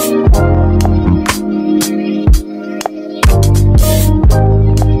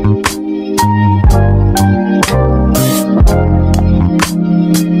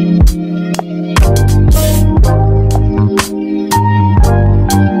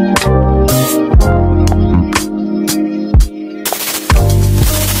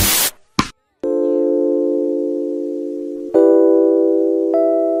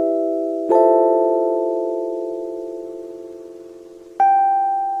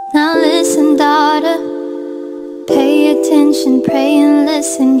 Now listen, daughter, pay attention, pray and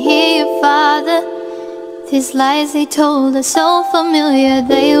listen, hear your father. These lies they told are so familiar.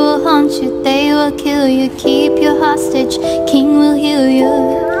 They will haunt you, they will kill you, keep you hostage. King will heal you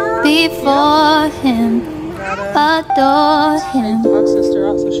before him, adore him.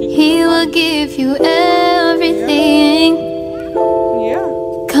 He will give you everything.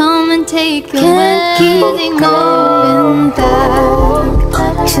 Come and take your wedding, going back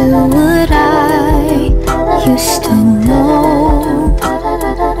to what I used to know.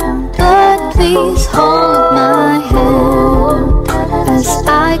 But please hold my hand as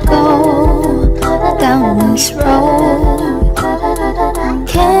I go down this road.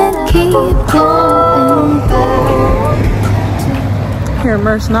 Can't keep going back. Here,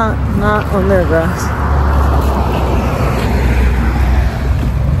 Merce, not on their grass.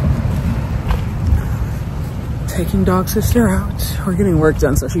 Taking dog sister out. We're getting work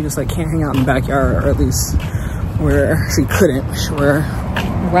done, so she just like can't hang out in the backyard, or at least where she couldn't. We're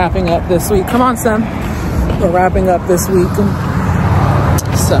wrapping up this week. Come on, Sam. we're wrapping up this week.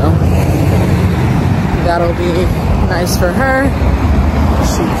 So that'll be nice for her.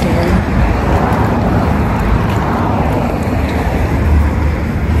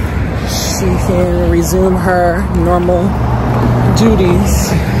 She can resume her normal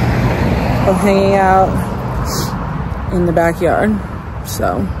duties of hanging out in the backyard.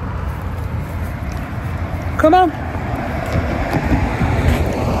 So, come on.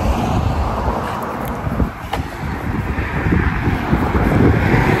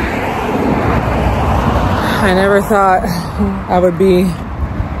 I never thought I would be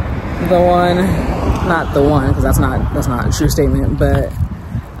the one, not the one, because that's not a true statement, but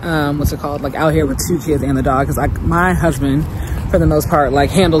what's it called, like out here with 2 kids and the dog, because like my husband for the most part like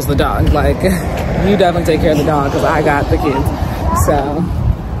handles the dog. Like, you definitely take care of the dog because I got the kids. So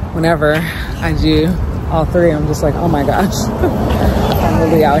whenever I do all 3, I'm just like, oh my gosh. I'm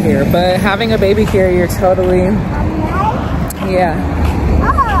really out here. But having a baby carrier totally,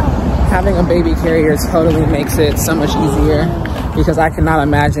 having a baby carrier totally makes it so much easier, because I cannot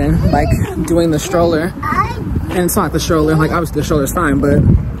imagine like doing the stroller. And it's not the stroller, like obviously the stroller's fine, but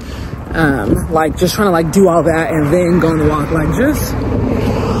like just trying to like do all that and then go on the walk. Like, just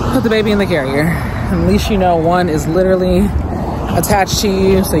put the baby in the carrier. At least you know one is literally attached to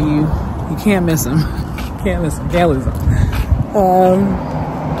you, so you can't miss them. Can't miss them, can't lose them.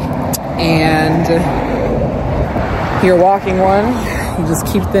 And you're walking one, you just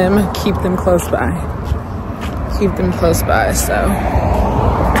keep them close by. Keep them close by. So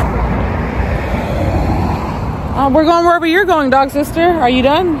we're going wherever you're going, dog sister. Are you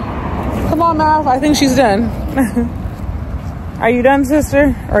done? Come on, Mal. I think she's done. Are you done,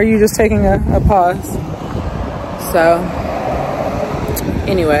 sister? Or are you just taking a pause? So,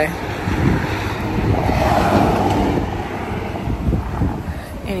 anyway,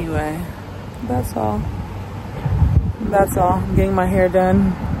 that's all. That's all. I'm getting my hair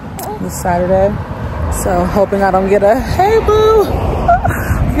done this Saturday. So, hoping I don't get a, hey, boo!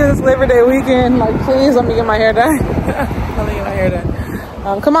 Because it's Labor Day weekend. Like, please let me get my hair done. Let me get my hair done.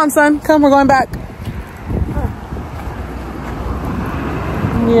 Come on, son. Come, we're going back.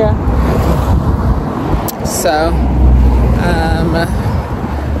 Yeah. So,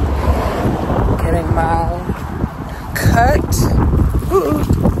 getting my cut. Ooh.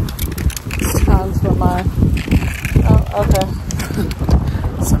 It's time for my, oh, okay.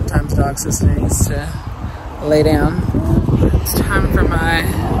 Sometimes dog sister needs to lay down. It's time for my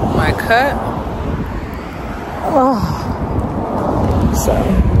cut. Oh. So,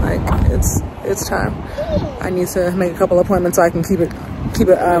 like, it's time. I need to make a couple appointments so I can keep it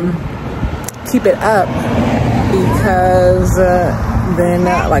up, because then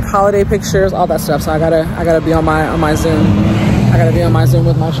like holiday pictures, all that stuff. So I gotta be on my Zoom. I gotta be on my Zoom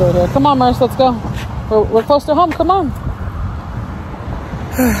with my short hair. Come on, Merce, let's go. We're close to home. Come on.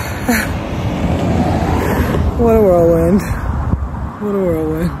 What a whirlwind. What a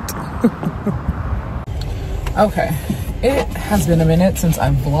whirlwind. Okay. It has been a minute since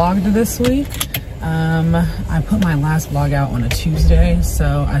I've vlogged this week. I put my last vlog out on a Tuesday,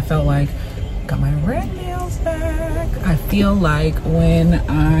 so I felt like got my red nails back. I feel like when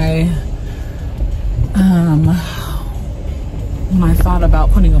I thought about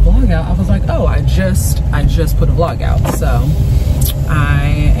putting a vlog out, I was like, oh, I just put a vlog out. So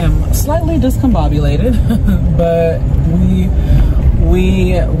I am slightly discombobulated, but we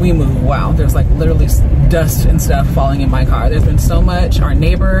move. Wow, there's like literally dust and stuff falling in my car. There's been so much. Our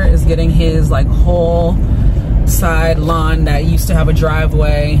neighbor is getting his like whole side lawn that used to have a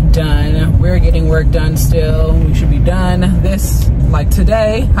driveway done. We're getting work done still. We should be done this like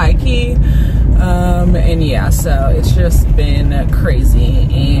today, high key. And yeah, so it's just been crazy,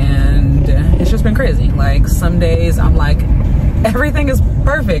 and it's just been crazy. Like some days I'm like, everything is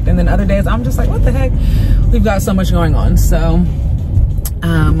perfect, and then other days I'm just like, what the heck? We've got so much going on. So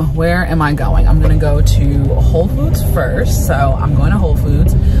where am I going? I'm gonna go to Whole Foods first. So I'm going to Whole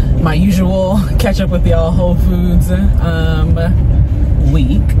Foods, my usual catch up with y'all Whole Foods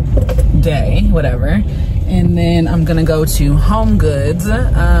week, day, whatever. And then I'm gonna go to Home Goods.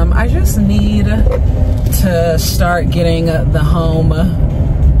 I just need to start getting the home.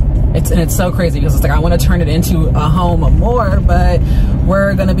 It's so crazy because it's like I want to turn it into a home more, but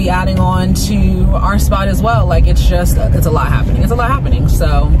we're gonna be adding on to our spot as well. Like it's a lot happening. It's a lot happening.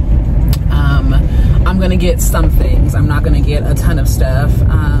 So I'm gonna get some things. I'm not gonna get a ton of stuff.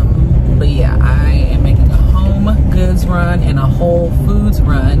 But yeah, I am making a Home Goods run and a Whole Foods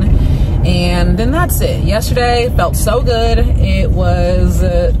run. And then that's it. Yesterday felt so good. It was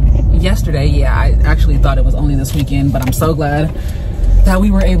yesterday. Yeah, I actually thought it was only this weekend, but I'm so glad that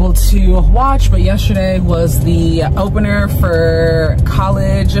we were able to watch. But yesterday was the opener for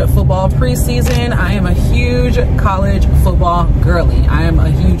college football preseason. I am a huge college football girly. I am a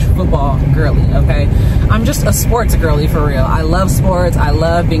huge football girly, okay? I'm just a sports girly for real. I love sports. I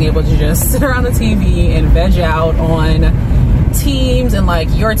love being able to just sit around the TV and veg out on teams and like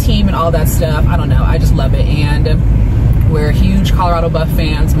your team and all that stuff. I don't know. I just love it. And we're huge Colorado Buff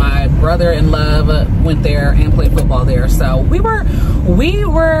fans. My brother-in-law went there and played football there. So we were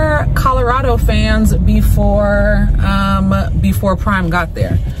Colorado fans before Prime got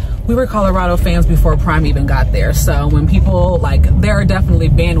there. We were Colorado fans before Prime even got there. So when people like, there are definitely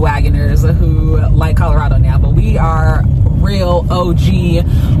bandwagoners who like Colorado now, but we are real OG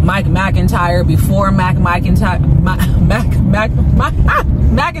Mike McIntyre before Coach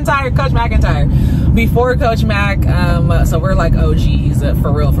McIntyre, before Coach Mac. So we're like OGs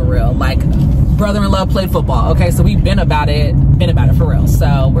for real. Like, brother-in-law played football, okay? So we've been about it for real.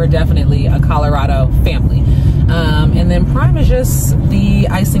 So we're definitely a Colorado family. And then Prime is just the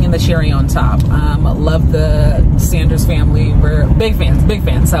icing and the cherry on top. Love the Sanders family. We're big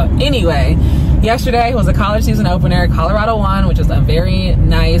fans. So anyway, yesterday was a college season opener. Colorado won, which is a very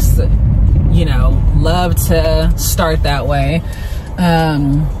nice, you know, love to start that way.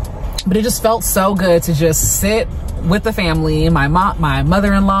 But it just felt so good to just sit with the family, my mom, my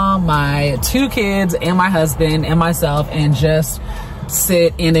mother-in-law, my 2 kids, and my husband and myself, and just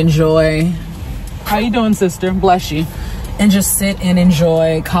sit and enjoy. How you doing, sister? Bless you. And just sit and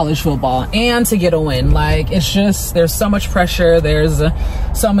enjoy college football and to get a win. Like, it's just, there's so much pressure. There's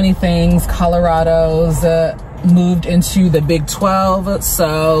so many things. Colorado's moved into the Big 12.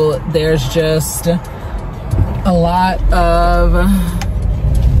 So there's just a lot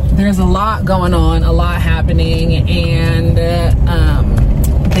going on, a lot happening. And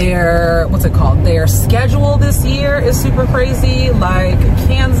their schedule this year is super crazy. Like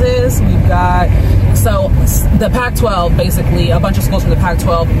Kansas, we've got, so the Pac-12, basically a bunch of schools from the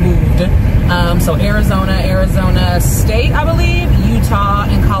Pac-12 moved. So Arizona State, I believe, Utah,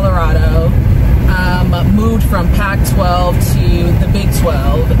 and Colorado moved from Pac-12 to the Big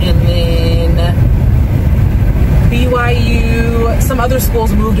 12. And then BYU, some other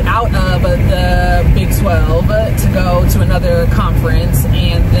schools moved out of the Big 12 to go to another conference.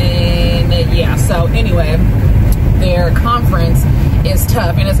 And then, yeah, so anyway, their conference is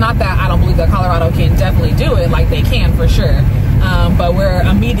tough. And it's not that I don't believe that Colorado can definitely do it, like they can for sure. But we're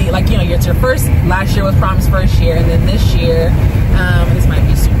immediate, like, you know, it's your first, last year was Prime's first year, and then this year, this might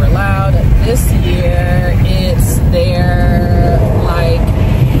be super loud, this year it's their, like,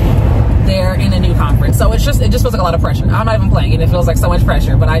 they're in a new conference. So it just feels like a lot of pressure. I'm not even playing and it feels like so much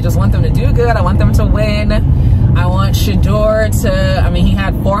pressure, but I just want them to do good. I want them to win. I want Shedeur to, I mean, he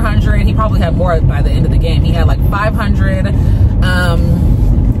had 400, he probably had more by the end of the game. He had like 500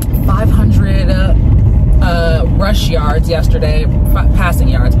 rush yards yesterday, passing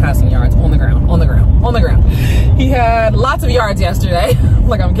yards on the ground. He had lots of yards yesterday.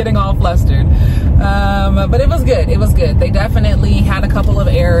 Like, I'm getting all flustered. But it was good. They definitely had a couple of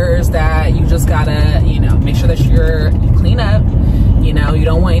errors that you just gotta, you know, make sure that you clean up. You know, you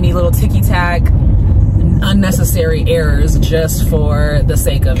don't want any little ticky-tack, unnecessary errors just for the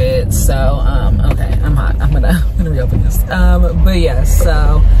sake of it. So, okay, I'm hot. I'm gonna reopen this. But yeah,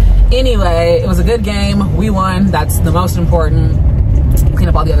 so anyway, it was a good game. We won. That's the most important. Clean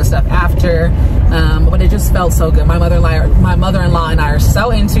up all the other stuff after. But it just felt so good. My mother-in-law and I are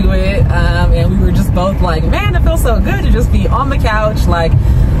so into it. And we were just both like, man, it feels so good to just be on the couch. Like,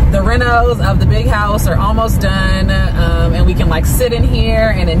 the renos of the big house are almost done. And we can like sit in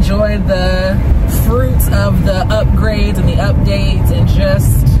here and enjoy the fruits of the upgrades and the updates and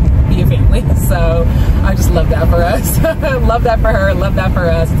just be a family. So I just love that for us. Love that for her, love that for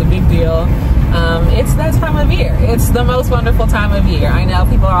us. It's a big deal. It's that time of year. It's the most wonderful time of year. I know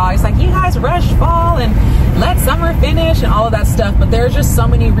people are always like, you guys rush fall and let summer finish and all of that stuff, but there's just so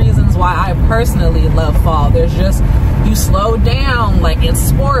many reasons why I personally love fall. There's just, you slow down, like in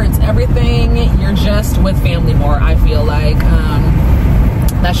sports, everything, you're just with family more, I feel like.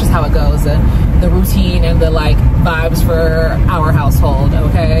 That's just how it goes. The routine and the like vibes for our household,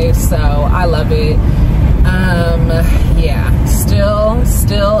 okay? So I love it. Yeah, still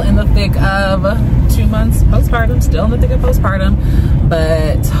in the thick of 2 months postpartum, still in the thick of postpartum,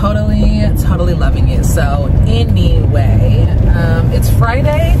 but totally loving it. So anyway, it's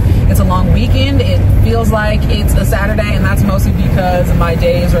Friday, it's a long weekend. It feels like it's a Saturday, and that's mostly because my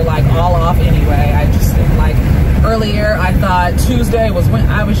days are like all off anyway. I just like, earlier I thought Tuesday was when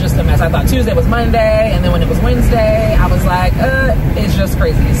I was just a mess. I thought Tuesday was Monday, and then when it was Wednesday, I was like, it's just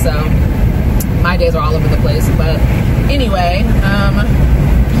crazy. So my days are all over the place. But anyway,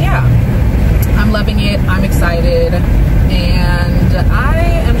 yeah, I'm loving it. I'm excited, and I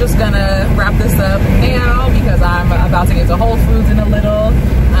am just gonna wrap this up now because I'm about to get to Whole Foods in a little.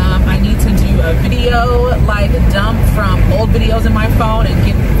 I need to do a video like dump from old videos in my phone and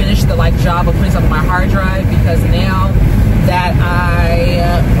finish the like job of putting stuff on my hard drive, because now that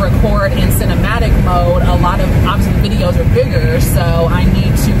I record in cinematic mode, a lot of obviously the videos are bigger, so I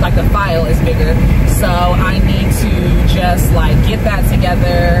need to, like, the file is bigger, so I need to just like get that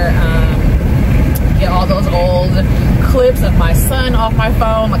together, get all those old clips of my son off my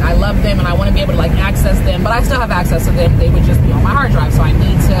phone. Like, I love them and I want to be able to like access them, but I still have access to them. They would just be on my hard drive, so I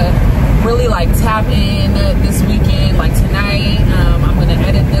need to really like tap in this weekend, like tonight. I'm gonna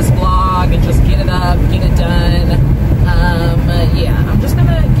edit this vlog and just get it up, get it done. Yeah, I'm just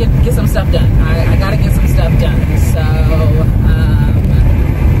gonna get some stuff done. I gotta get some stuff done. So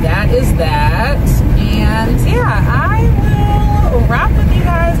that is that. And yeah, I will wrap with you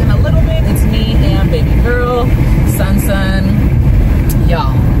guys in a little bit. It's me and baby girl, son.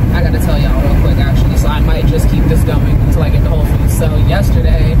 Y'all, I gotta tell y'all real quick actually, so I might just keep this going until I get to Whole Foods. So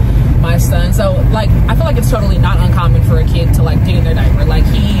yesterday, my son, so like, I feel like it's totally not uncommon for a kid to like dig in their diaper. Like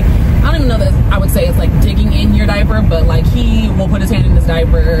I don't even know that I would say it's like digging in your diaper, but like he will put his hand in his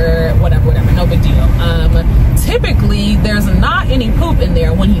diaper, whatever, no big deal. Typically there's not any poop in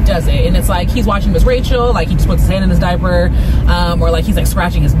there when he does it, and it's like he's watching Miss Rachel, like he just puts his hand in his diaper, or like he's like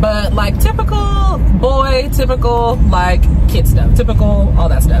scratching his butt, like typical boy, typical like kid stuff, typical all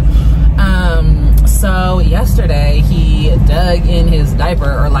that stuff. So yesterday he dug in his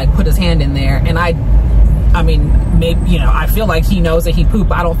diaper, or like put his hand in there, and I mean, maybe, you know, I feel like he knows that he pooped.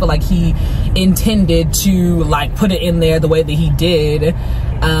 I don't feel like he intended to like put it in there the way that he did,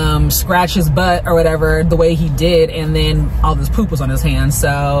 scratch his butt or whatever the way he did, and then all this poop was on his hands.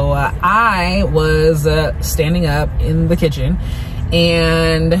 So I was standing up in the kitchen,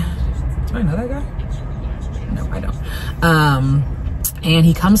 and do I know that guy? No, I don't. And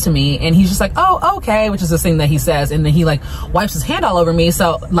he comes to me and he's just like, oh, okay, which is this thing that he says, and then he like wipes his hand all over me,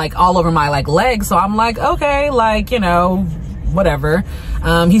 so like all over my like legs. So I'm like, okay, like, you know, whatever.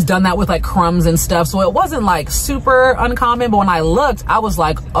 He's done that with like crumbs and stuff, so it wasn't like super uncommon, but when I looked, I was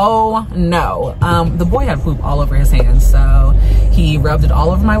like, oh no. The boy had poop all over his hands, so he rubbed it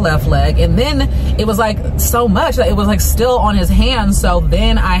all over my left leg, and then it was like so much that it was like still on his hands. So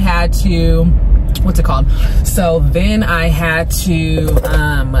then I had to, what's it called? So then I had to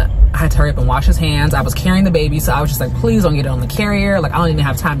hurry up and wash his hands. I was carrying the baby, so I was just like, please don't get it on the carrier. Like, I don't even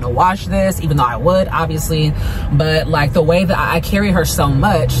have time to wash this, even though I would, obviously. But like the way that I carry her so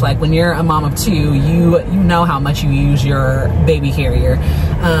much, like when you're a mom of two, you know how much you use your baby carrier.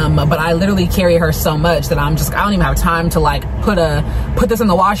 But I literally carry her so much that I don't even have time to like put this in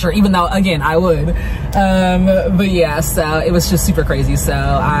the washer, even though again I would. But yeah, so it was just super crazy. So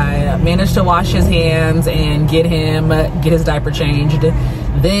I managed to wash his hands and get his diaper changed.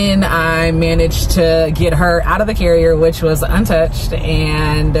 Then I managed to get her out of the carrier, which was untouched,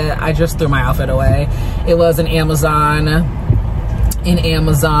 and I just threw my outfit away. It was an Amazon,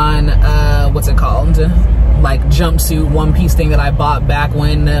 what's it called? Like jumpsuit one-piece thing that I bought back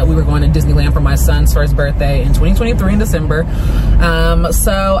when we were going to Disneyland for my son's first birthday in 2023 in December.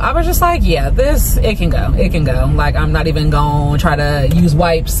 So I was just like, yeah, it can go. Like, I'm not even gonna try to use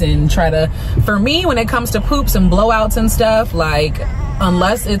wipes and for me, when it comes to poops and blowouts and stuff, like,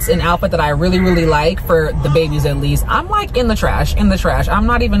 unless it's an outfit that I really, really like, for the babies at least, I'm like in the trash. I'm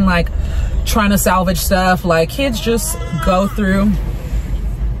not even like trying to salvage stuff. Like, kids just go through.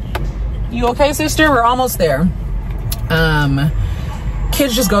 You okay, sister? We're almost there.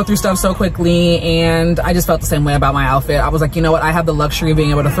 Kids just go through stuff so quickly, and I just felt the same way about my outfit. I was like, you know what? I have the luxury of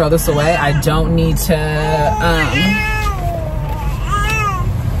being able to throw this away. I don't need to,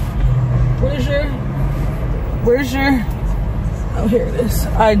 where's your, oh, here it is.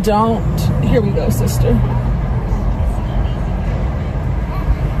 Here we go, sister.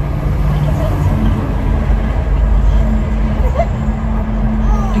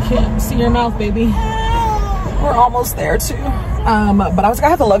 Can't see your mouth, baby. We're almost there too. But I was like, I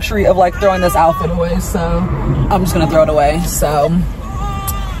have the luxury of like throwing this outfit away, so I'm just gonna throw it away. So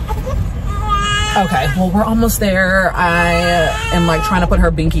okay, well, we're almost there. I am like trying to put her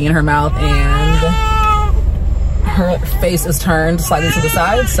binky in her mouth, and her face is turned slightly to the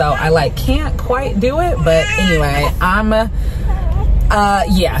side, so I like can't quite do it. But anyway,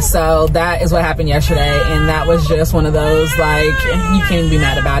 yeah, so that is what happened yesterday, and that was just one of those, like, you can't even be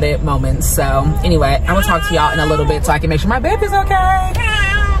mad about it moments. So anyway, I will talk to y'all in a little bit so I can make sure my baby's okay.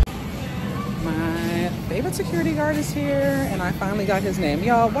 My favorite security guard is here, and I finally got his name.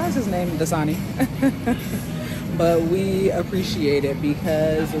 Y'all, why is his name Dasani? But we appreciate it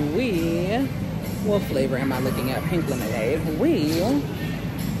because what flavor am I looking at? Pink lemonade. We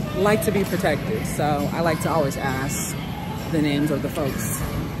like to be protected, so I like to always ask the names of the folks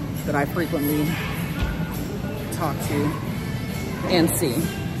that I frequently talk to and see.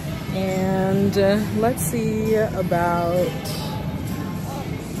 And let's see about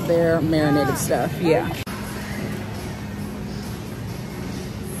their marinated stuff. Yeah.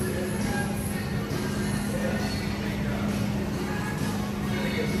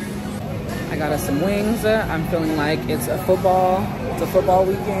 I got us some wings. I'm feeling like it's a football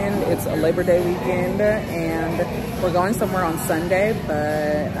weekend. It's a Labor Day weekend, and we're going somewhere on Sunday,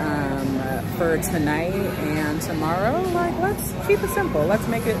 but for tonight and tomorrow, like, let's keep it simple. Let's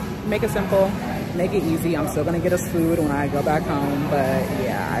make it simple, make it easy. I'm still gonna get us food when I go back home, but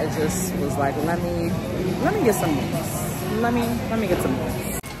yeah, I just was like, let me get some wings. Let me get some wings.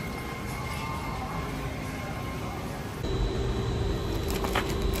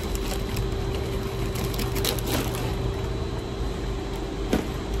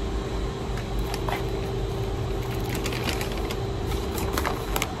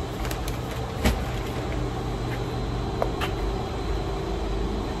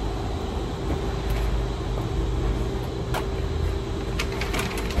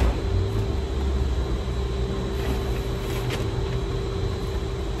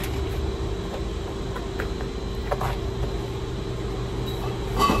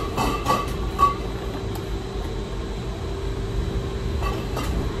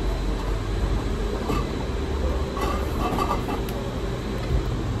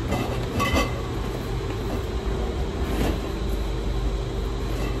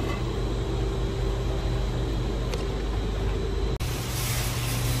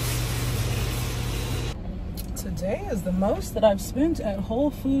 Today is the most that I've spent at Whole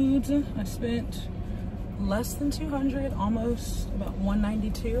Foods. I spent less than 200, almost about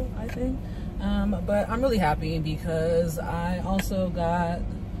 192, I think. But I'm really happy because I also got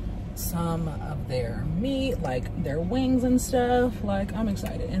some of their meat, like their wings and stuff. Like, I'm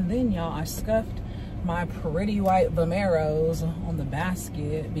excited. And then, y'all, I scuffed my pretty white Vomeros on the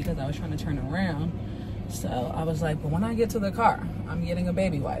basket because I was trying to turn around. So I was like, but when I get to the car, I'm getting a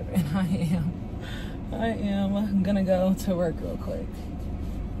baby wipe, and I am gonna go to work real quick.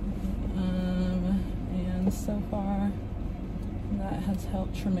 And so far that has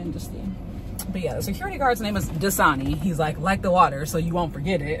helped tremendously. But yeah, the security guard's name is Dasani. He's like the water, so you won't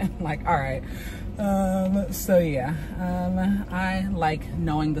forget it. Like, all right. So yeah, I like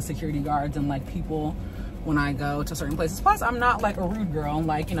knowing the security guards and like people when I go to certain places. Plus, I'm not like a rude girl.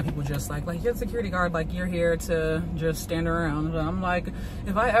 Like, you know, people just like you're the security guard, like you're here to just stand around. But I'm like,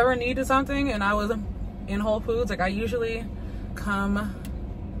 if I ever needed something and I was in Whole Foods, like I usually come,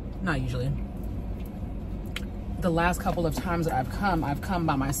 not usually, the last couple of times that I've come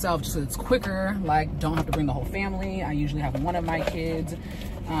by myself just so it's quicker, like don't have to bring the whole family. I usually have one of my kids,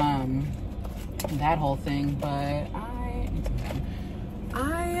 that whole thing. But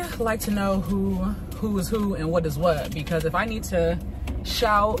I like to know who is who and what is what, because if I need to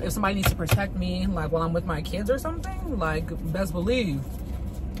shout, if somebody needs to protect me, like while I'm with my kids or something, like best believe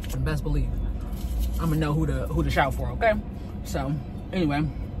I'm gonna know who to shout for, okay? So anyway,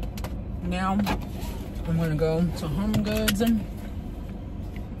 now I'm gonna go to Home Goods.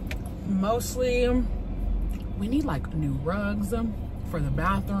 Mostly we need like new rugs for the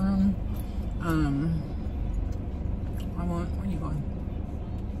bathroom. Where are you going?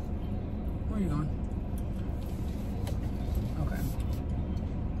 Where are you going?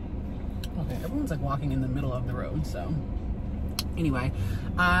 Okay, everyone's like walking in the middle of the road. So anyway,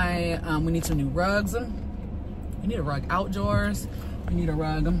 we need some new rugs. We need a rug outdoors. We need a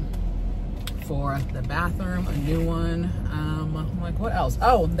rug for the bathroom, a new one. I'm like, what else?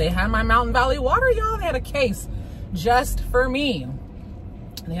 Oh, they had my Mountain Valley water, y'all. They had a case just for me.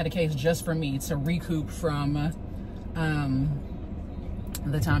 They had a case just for me to recoup from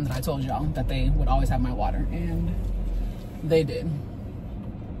the time that I told y'all that they would always have my water, and they did.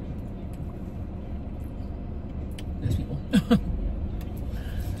 There's people.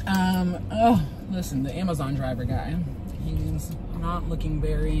 Oh, listen, the Amazon driver guy, he's not looking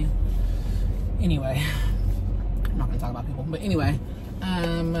very, anyway, I'm not gonna talk about people, but anyway,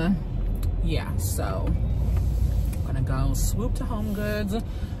 yeah, so I'm gonna go swoop to Home Goods,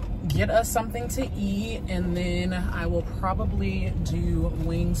 get us something to eat, and then I will probably do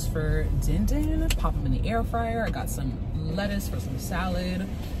wings for Denton, pop them in the air fryer. I got some lettuce for some salad.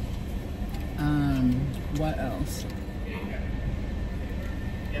 What else?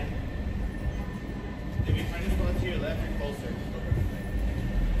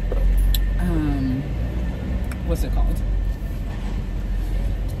 What's it called?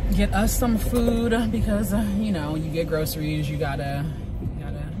 Get us some food because you know, you get groceries, you gotta,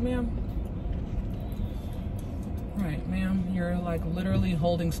 ma'am. Right, ma'am, you're like literally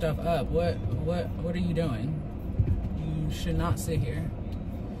holding stuff up. What are you doing? You should not sit here.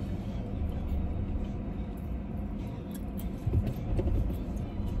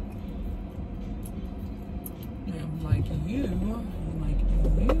 Ma'am, like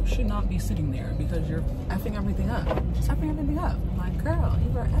you should not be sitting there because you're effing everything up. Just effing everything up. I'm like, girl,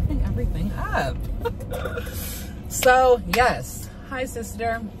 you are effing everything up. So, yes. Hi,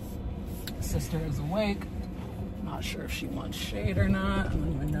 sister. Sister is awake. Not sure if she wants shade or not. I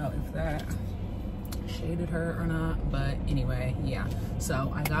don't even know if that shaded her or not. But anyway, yeah.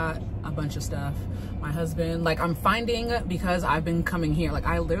 So, I got a bunch of stuff. My husband, like, I'm finding, because I've been coming here, like,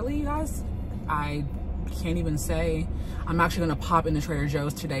 I literally, you guys, I can't even say. I'm actually gonna pop into Trader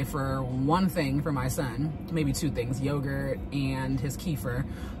Joe's today for one thing for my son, maybe two things, yogurt and his kefir.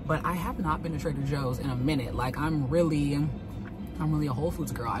 But I have not been to Trader Joe's in a minute. Like, I'm really a Whole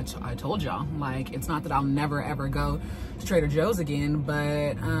Foods girl. I told y'all, like, it's not that I'll never ever go to Trader Joe's again,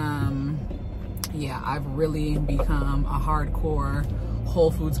 but yeah, I've really become a hardcore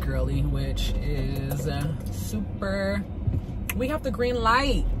Whole Foods girly, which is super. We have the green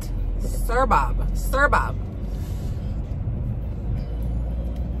light. Sir Bob.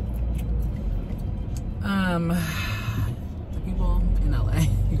 The people in LA,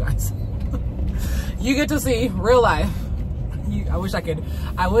 you guys, you get to see real life. I wish,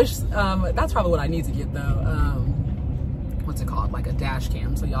 that's probably what I need to get though. What's it called? Like a dash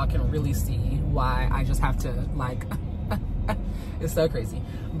cam, so y'all can really see why I just have to, like, it's so crazy.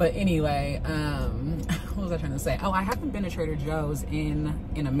 But anyway, what was I trying to say? Oh, I haven't been to Trader Joe's in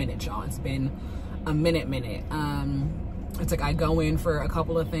a minute, y'all. It's been a minute. It's like I go in for a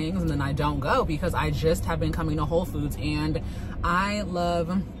couple of things and then I don't go because I just have been coming to Whole Foods, and I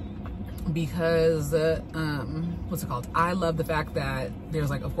love, because what's it called? I love the fact that there's,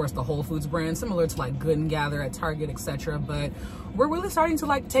 like, of course, the Whole Foods brand, similar to like Good and Gather at Target, etc. But we're really starting to,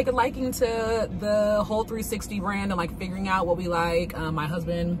 like, take a liking to the Whole 360 brand and, like, figuring out what we like. My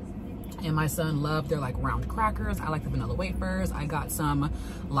husband and my son love their, like, round crackers. I like the vanilla wafers. I got some,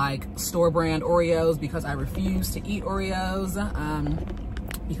 like, store brand Oreos because I refuse to eat Oreos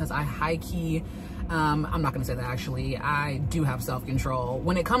because I high-key, I'm not gonna say that actually, I do have self-control.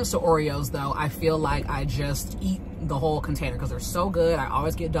 When it comes to Oreos though, I feel like I just eat the whole container because they're so good. I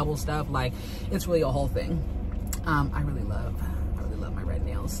always get double stuff. Like, it's really a whole thing. I really love my red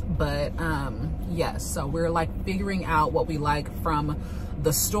nails. But yes, so we're, like, figuring out what we like from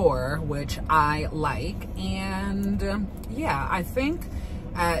the store, which I like. And yeah, I think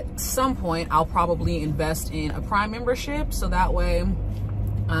at some point I'll probably invest in a Prime membership, so that way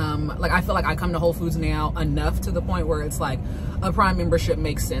like, I feel like I come to Whole Foods now enough to the point where it's like a Prime membership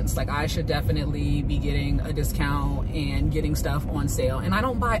makes sense. Like, I should definitely be getting a discount and getting stuff on sale. And I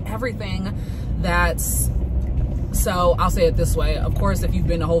don't buy everything that's, so I'll say it this way. Of course, if you've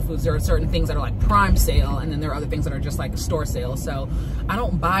been to Whole Foods, there are certain things that are like Prime sale, and then there are other things that are just like store sale. So I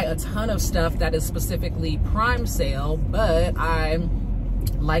don't buy a ton of stuff that is specifically Prime sale, but I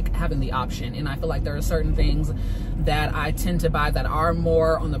like having the option. And I feel like there are certain things that I tend to buy that are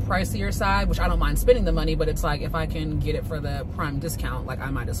more on the pricier side, which I don't mind spending the money, but it's like, if I can get it for the Prime discount, like, I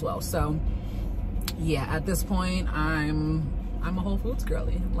might as well. So yeah, at this point, I'm a Whole Foods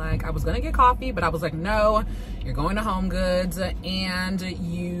girly. Like, I was gonna get coffee, but I was like, no, you're going to Home Goods, and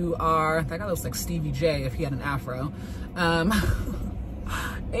you are, that guy looks like Stevie J if he had an afro,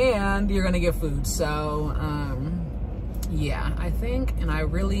 and you're gonna get food. So yeah, I think, and I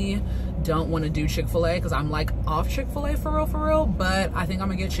really don't want to do Chick-fil-A because I'm, like, off Chick-fil-A for real, but I think I'm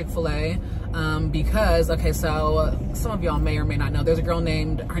gonna get Chick-fil-A because, okay, so some of y'all may or may not know, there's a girl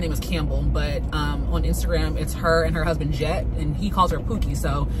named, her name is Campbell, but on Instagram it's her and her husband Jet, and he calls her Pookie.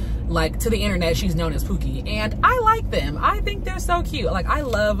 So, like, to the internet she's known as Pookie, and I like them. I think they're so cute. Like, I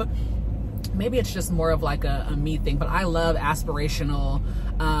love, maybe it's just more of like a me thing, but I love aspirational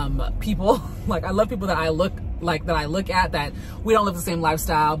people. Like, I love people that I look at, that we don't live the same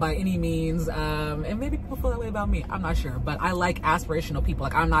lifestyle by any means, and maybe people feel that way about me, I'm not sure, but I like aspirational people.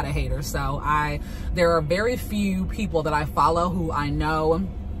 Like, I'm not a hater, so there are very few people that I follow who I know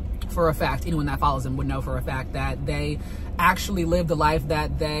for a fact, anyone that follows them would know for a fact that they actually live the life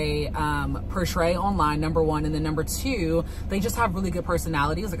that they portray online, number one. And then number two, they just have really good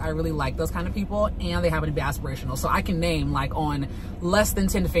personalities. Like, I really like those kind of people, and they happen to be aspirational. So I can name, like, on less than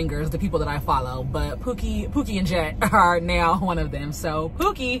 10 fingers the people that I follow, but Pookie and Jet are now one of them. So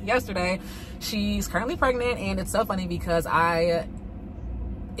Pookie, yesterday, she's currently pregnant, and it's so funny because I,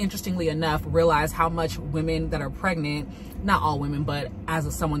 interestingly enough, realized how much women that are pregnant, not all women, but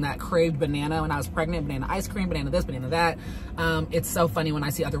as someone that craved banana when I was pregnant, banana ice cream, banana this, banana that, it's so funny when I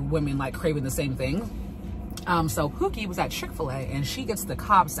see other women like craving the same thing. So Pookie was at Chick-fil-A, and she gets the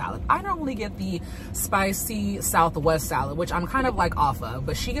Cobb salad. I normally get the spicy Southwest salad, which I'm kind of like off of,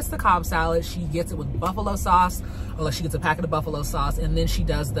 but she gets the Cobb salad. She gets it with buffalo sauce, or like she gets a packet of buffalo sauce, and then she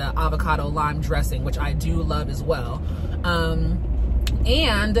does the avocado lime dressing, which I do love as well.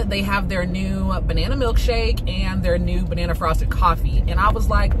 And they have their new banana milkshake and their new banana frosted coffee. And I was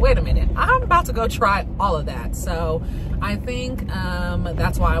like, wait a minute, I'm about to go try all of that. So I think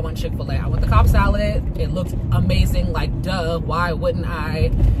that's why I went Chick-fil-A. I went the Cobb salad. It looked amazing. Like, duh, why wouldn't I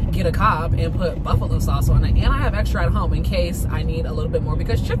get a Cobb and put buffalo sauce on it? And I have extra at home in case I need a little bit more,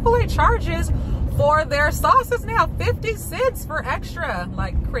 because Chick-fil-A charges for their sauces now 50 cents for extra,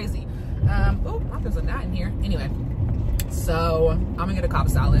 like crazy. Oh, there's a gnat in here. Anyway. So I'm gonna get a Cobb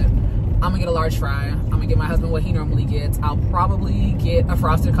salad. I'm gonna get a large fry. I'm gonna get my husband what he normally gets. I'll probably get a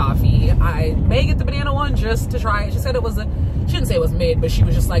frosted coffee. I may get the banana one just to try it. She said it was she didn't say it was mid, but she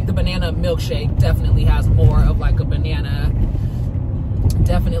was just like, the banana milkshake definitely has more of like a banana,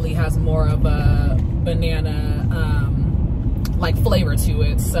 like flavor to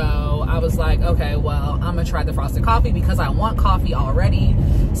it. So I was like, okay, well, I'm gonna try the frosted coffee because I want coffee already.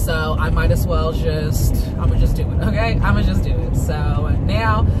 So I might as well I'm gonna just do it, okay? I'm gonna just do it. So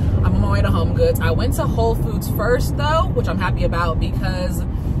now I'm on my way to Home Goods. I went to Whole Foods first though, which I'm happy about, because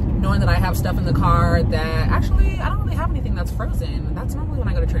knowing that I have stuff in the car that actually, I don't really have anything that's frozen. That's normally when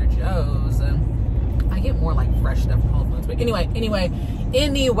I go to Trader Joe's. I get more like fresh stuff from Whole Foods. But anyway,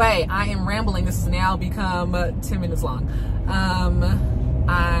 I am rambling. This has now become 10 minutes long.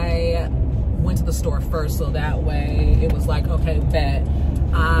 I went to the store first, so that way it was like, okay, bet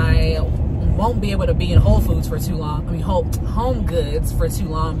I won't be able to be in Whole Foods for too long. I mean, Home Goods for too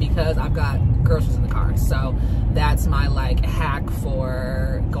long, because I've got groceries in the car. So that's my like hack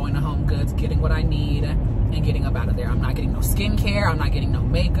for going to Home Goods, getting what I need, and getting up out of there. I'm not getting no skincare. I'm not getting no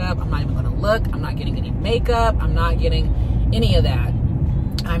makeup. I'm not even gonna look. I'm not getting any makeup. I'm not getting any of that.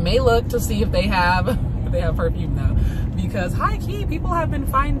 I may look to see if they have perfume though, because high key people have been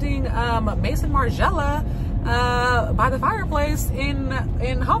finding Mason Margiela by the fireplace in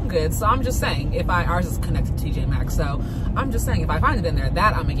Home Goods. So I'm just saying, if ours is connected to TJ Maxx, so I'm just saying if I find it in there,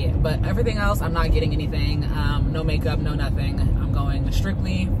 that I'm gonna get. But everything else, I'm not getting anything. No makeup, no nothing. I'm going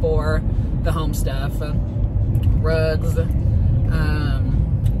strictly for the home stuff.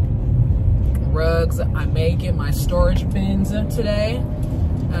 Rugs. I may get my storage bins today.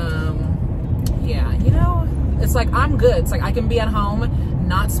 Yeah, you know, it's like I'm good. It's like I can be at home,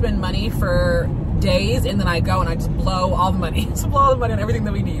 not spend money for days, and then I go and I just blow all the money. So blow all the money on everything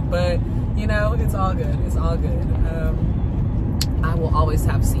that we need. But you know, it's all good. It's all good. I will always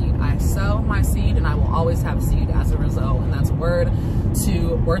have seed. I sow my seed, and I will always have seed as a result. And that's word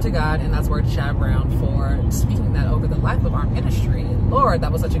to God, and that's word to Chad Brown for speaking that over the life of our ministry. Lord,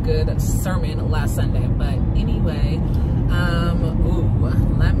 that was such a good sermon last Sunday. But anyway,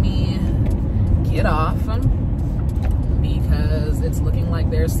 let me get off, because it's looking like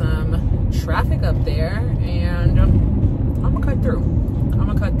there's some traffic up there, and I'm gonna cut through.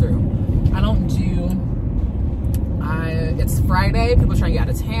 It's Friday, people trying to get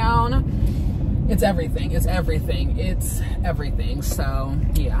out of town. It's everything. So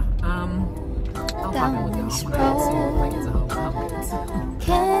yeah, I'll pop in with y'all when I get to home.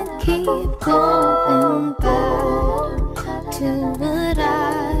 Can't keep going back to what I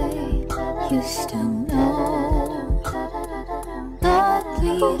used to know. Lord,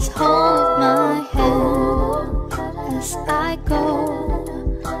 please hold my hand as I go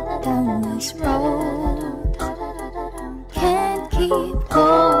down this road. Can't keep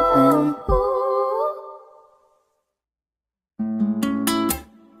going.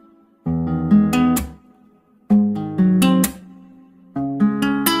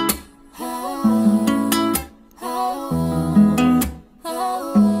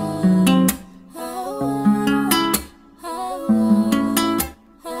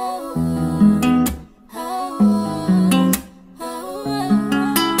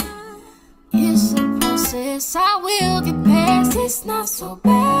 It's not so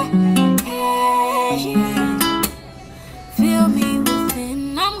bad. Feel me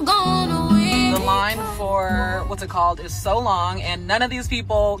within, I'm gone. for what's it called is so long, and none of these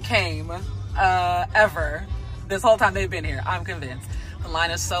people came ever this whole time they've been here. I'm convinced the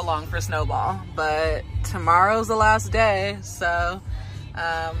line is so long for Snowball, but tomorrow's the last day. So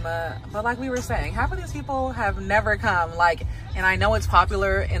but like we were saying, half of these people have never come. Like, and I know it's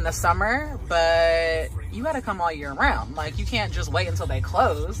popular in the summer, but you gotta come all year round. Like, you can't just wait until they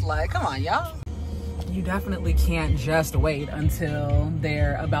close. Like, come on, y'all. You definitely can't just wait until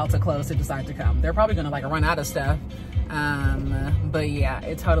they're about to close to decide to come. They're probably gonna like run out of stuff. But yeah,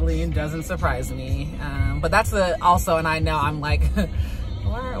 it totally doesn't surprise me. But that's also, and I know I'm like,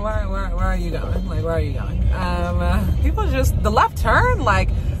 where are you going? Like, where are you going? People just, the left turn, like,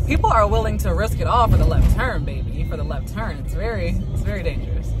 people are willing to risk it all for the left turn, baby. For the left turn, it's very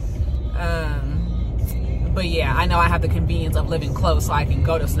dangerous. But yeah, I know I have the convenience of living close, so I can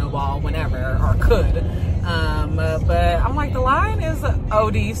go to Snowball whenever, or could. But I'm like, the line is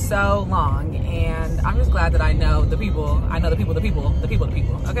OD so long, and I'm just glad that I know the people. I know the people,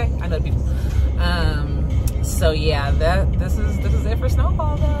 okay? I know the people. So yeah, this is it for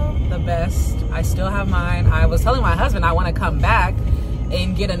Snowball though. The best. I still have mine. I was telling my husband I want to come back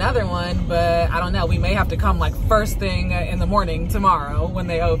and get another one, but I don't know, we may have to come like first thing in the morning tomorrow when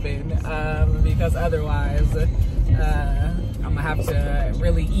they open, because otherwise I'm gonna have to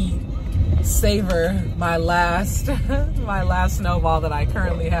really savor my last Snowball that I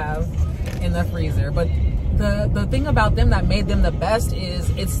currently have in the freezer. But the thing about them that made them the best is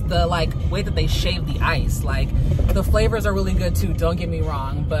it's the like way that they shave the ice. Like, the flavors are really good too, don't get me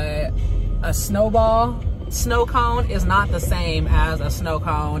wrong, but a Snowball snow cone is not the same as a snow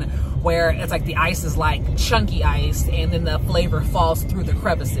cone where it's like the ice is like chunky ice and then the flavor falls through the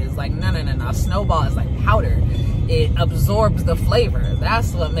crevices. Like, no. Snowball is like powder. It absorbs the flavor.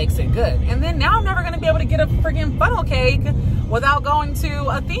 That's what makes it good. And then now I'm never gonna be able to get a freaking funnel cake without going to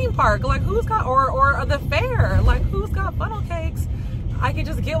a theme park. Like, who's got, or the fair, like, who's got funnel cakes? I could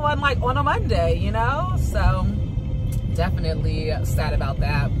just get one like on a Monday, you know? So definitely sad about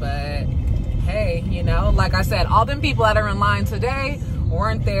that, but hey, you know, like I said, all them people that are in line today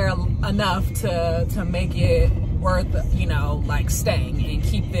weren't there enough to make it worth, you know, like staying and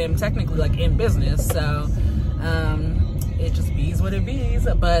keep them technically like in business. So it just bees what it bees,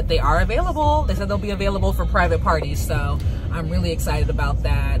 but they are available. They said they'll be available for private parties, so I'm really excited about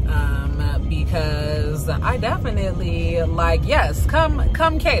that, because I definitely like, yes,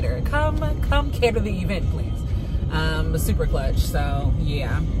 come cater, come cater the event, please. Super clutch. So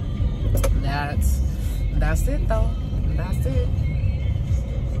yeah, that's it though. That's it.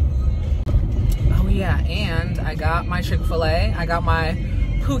 Oh yeah, and I got my Chick-fil-A. I got my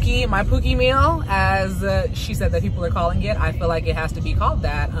Pookie meal, as she said that people are calling it. I feel like it has to be called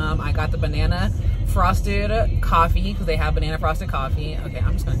that. I got the banana frosted coffee, because they have banana frosted coffee. Okay,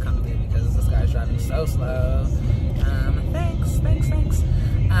 I'm just gonna come through because this guy's driving so slow. Thanks.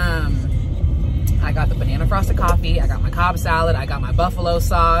 I got the banana frosted coffee, I got my Cobb salad, I got my buffalo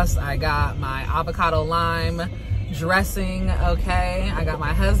sauce, I got my avocado lime dressing, okay? I got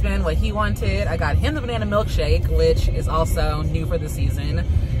my husband what he wanted. I got him the banana milkshake, which is also new for the season,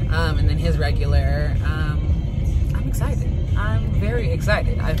 and then his regular. I'm excited. I'm very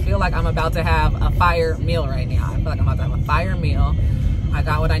excited. I feel like I'm about to have a fire meal right now. I feel like I'm about to have a fire meal. I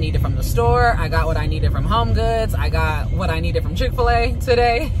got what I needed from the store. I got what I needed from Home Goods. I got what I needed from Chick-fil-A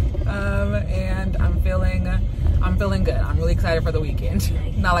today, and I'm feeling good. I'm really excited for the weekend.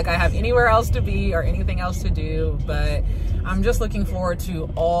 Not like I have anywhere else to be or anything else to do, but I'm just looking forward to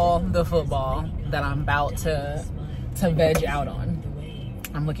all the football that I'm about to veg out on.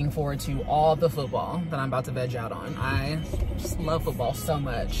 I'm looking forward to all the football that I'm about to veg out on. I just love football so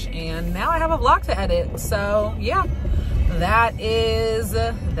much, and now I have a vlog to edit. So yeah, that's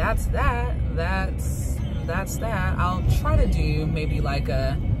that. I'll try to do maybe like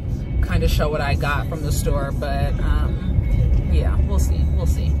a kind of show what I got from the store, but yeah, we'll see.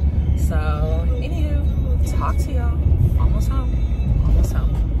 So anywho, talk to y'all. Almost home.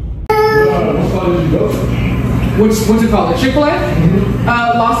 What's it called? The Chick-fil-A?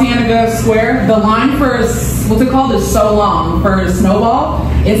 Los Cienega Square. The line for what's it called is so long for Snowball.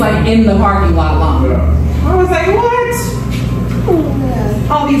 It's like in the parking lot long. Yeah. I was like, what?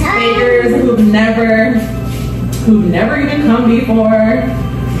 All these fakers who've never even come before.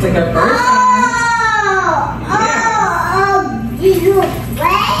 It's like their first time.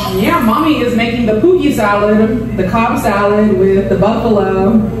 Yeah, mommy is making the Pookie salad, the Cobb salad with the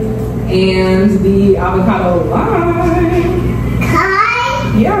buffalo and the avocado lime.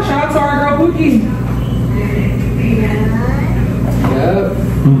 Kai? Yeah, shout out to our girl Pookie. Yep.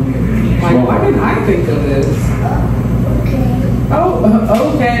 Like, why didn't I think of this?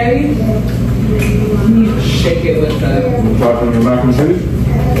 Oh, okay. Shake it with the... Talk on your mac and cheese?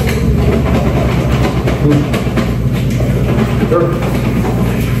 Sure.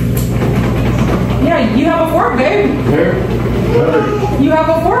 Yeah, you have a fork, babe. Here. You have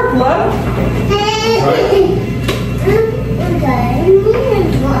a fork, love.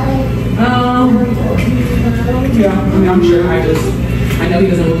 Yeah, I mean, I'm sure I know he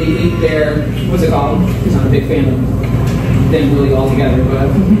doesn't really eat their, what's it called? He's not a big fan of them really all together, but.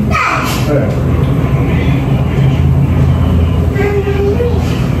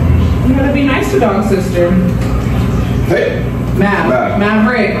 You gotta be nice to dog, sister. Hey.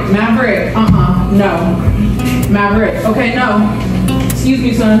 Maverick. No. Maverick. Okay, no. Excuse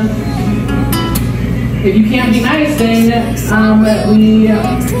me, son. If you can't be nice, then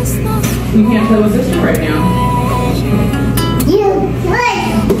we can't play with sister right now.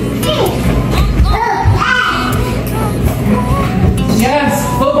 Yes,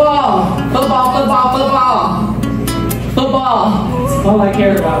 football. That's all I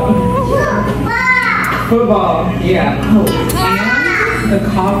care about. Football. Yeah. Oh, and the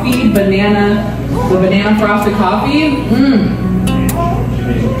coffee, the banana frosted coffee.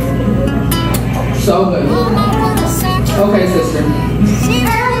 So good. Okay, sister.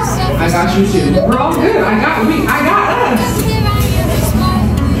 I got you too. We're all good. I got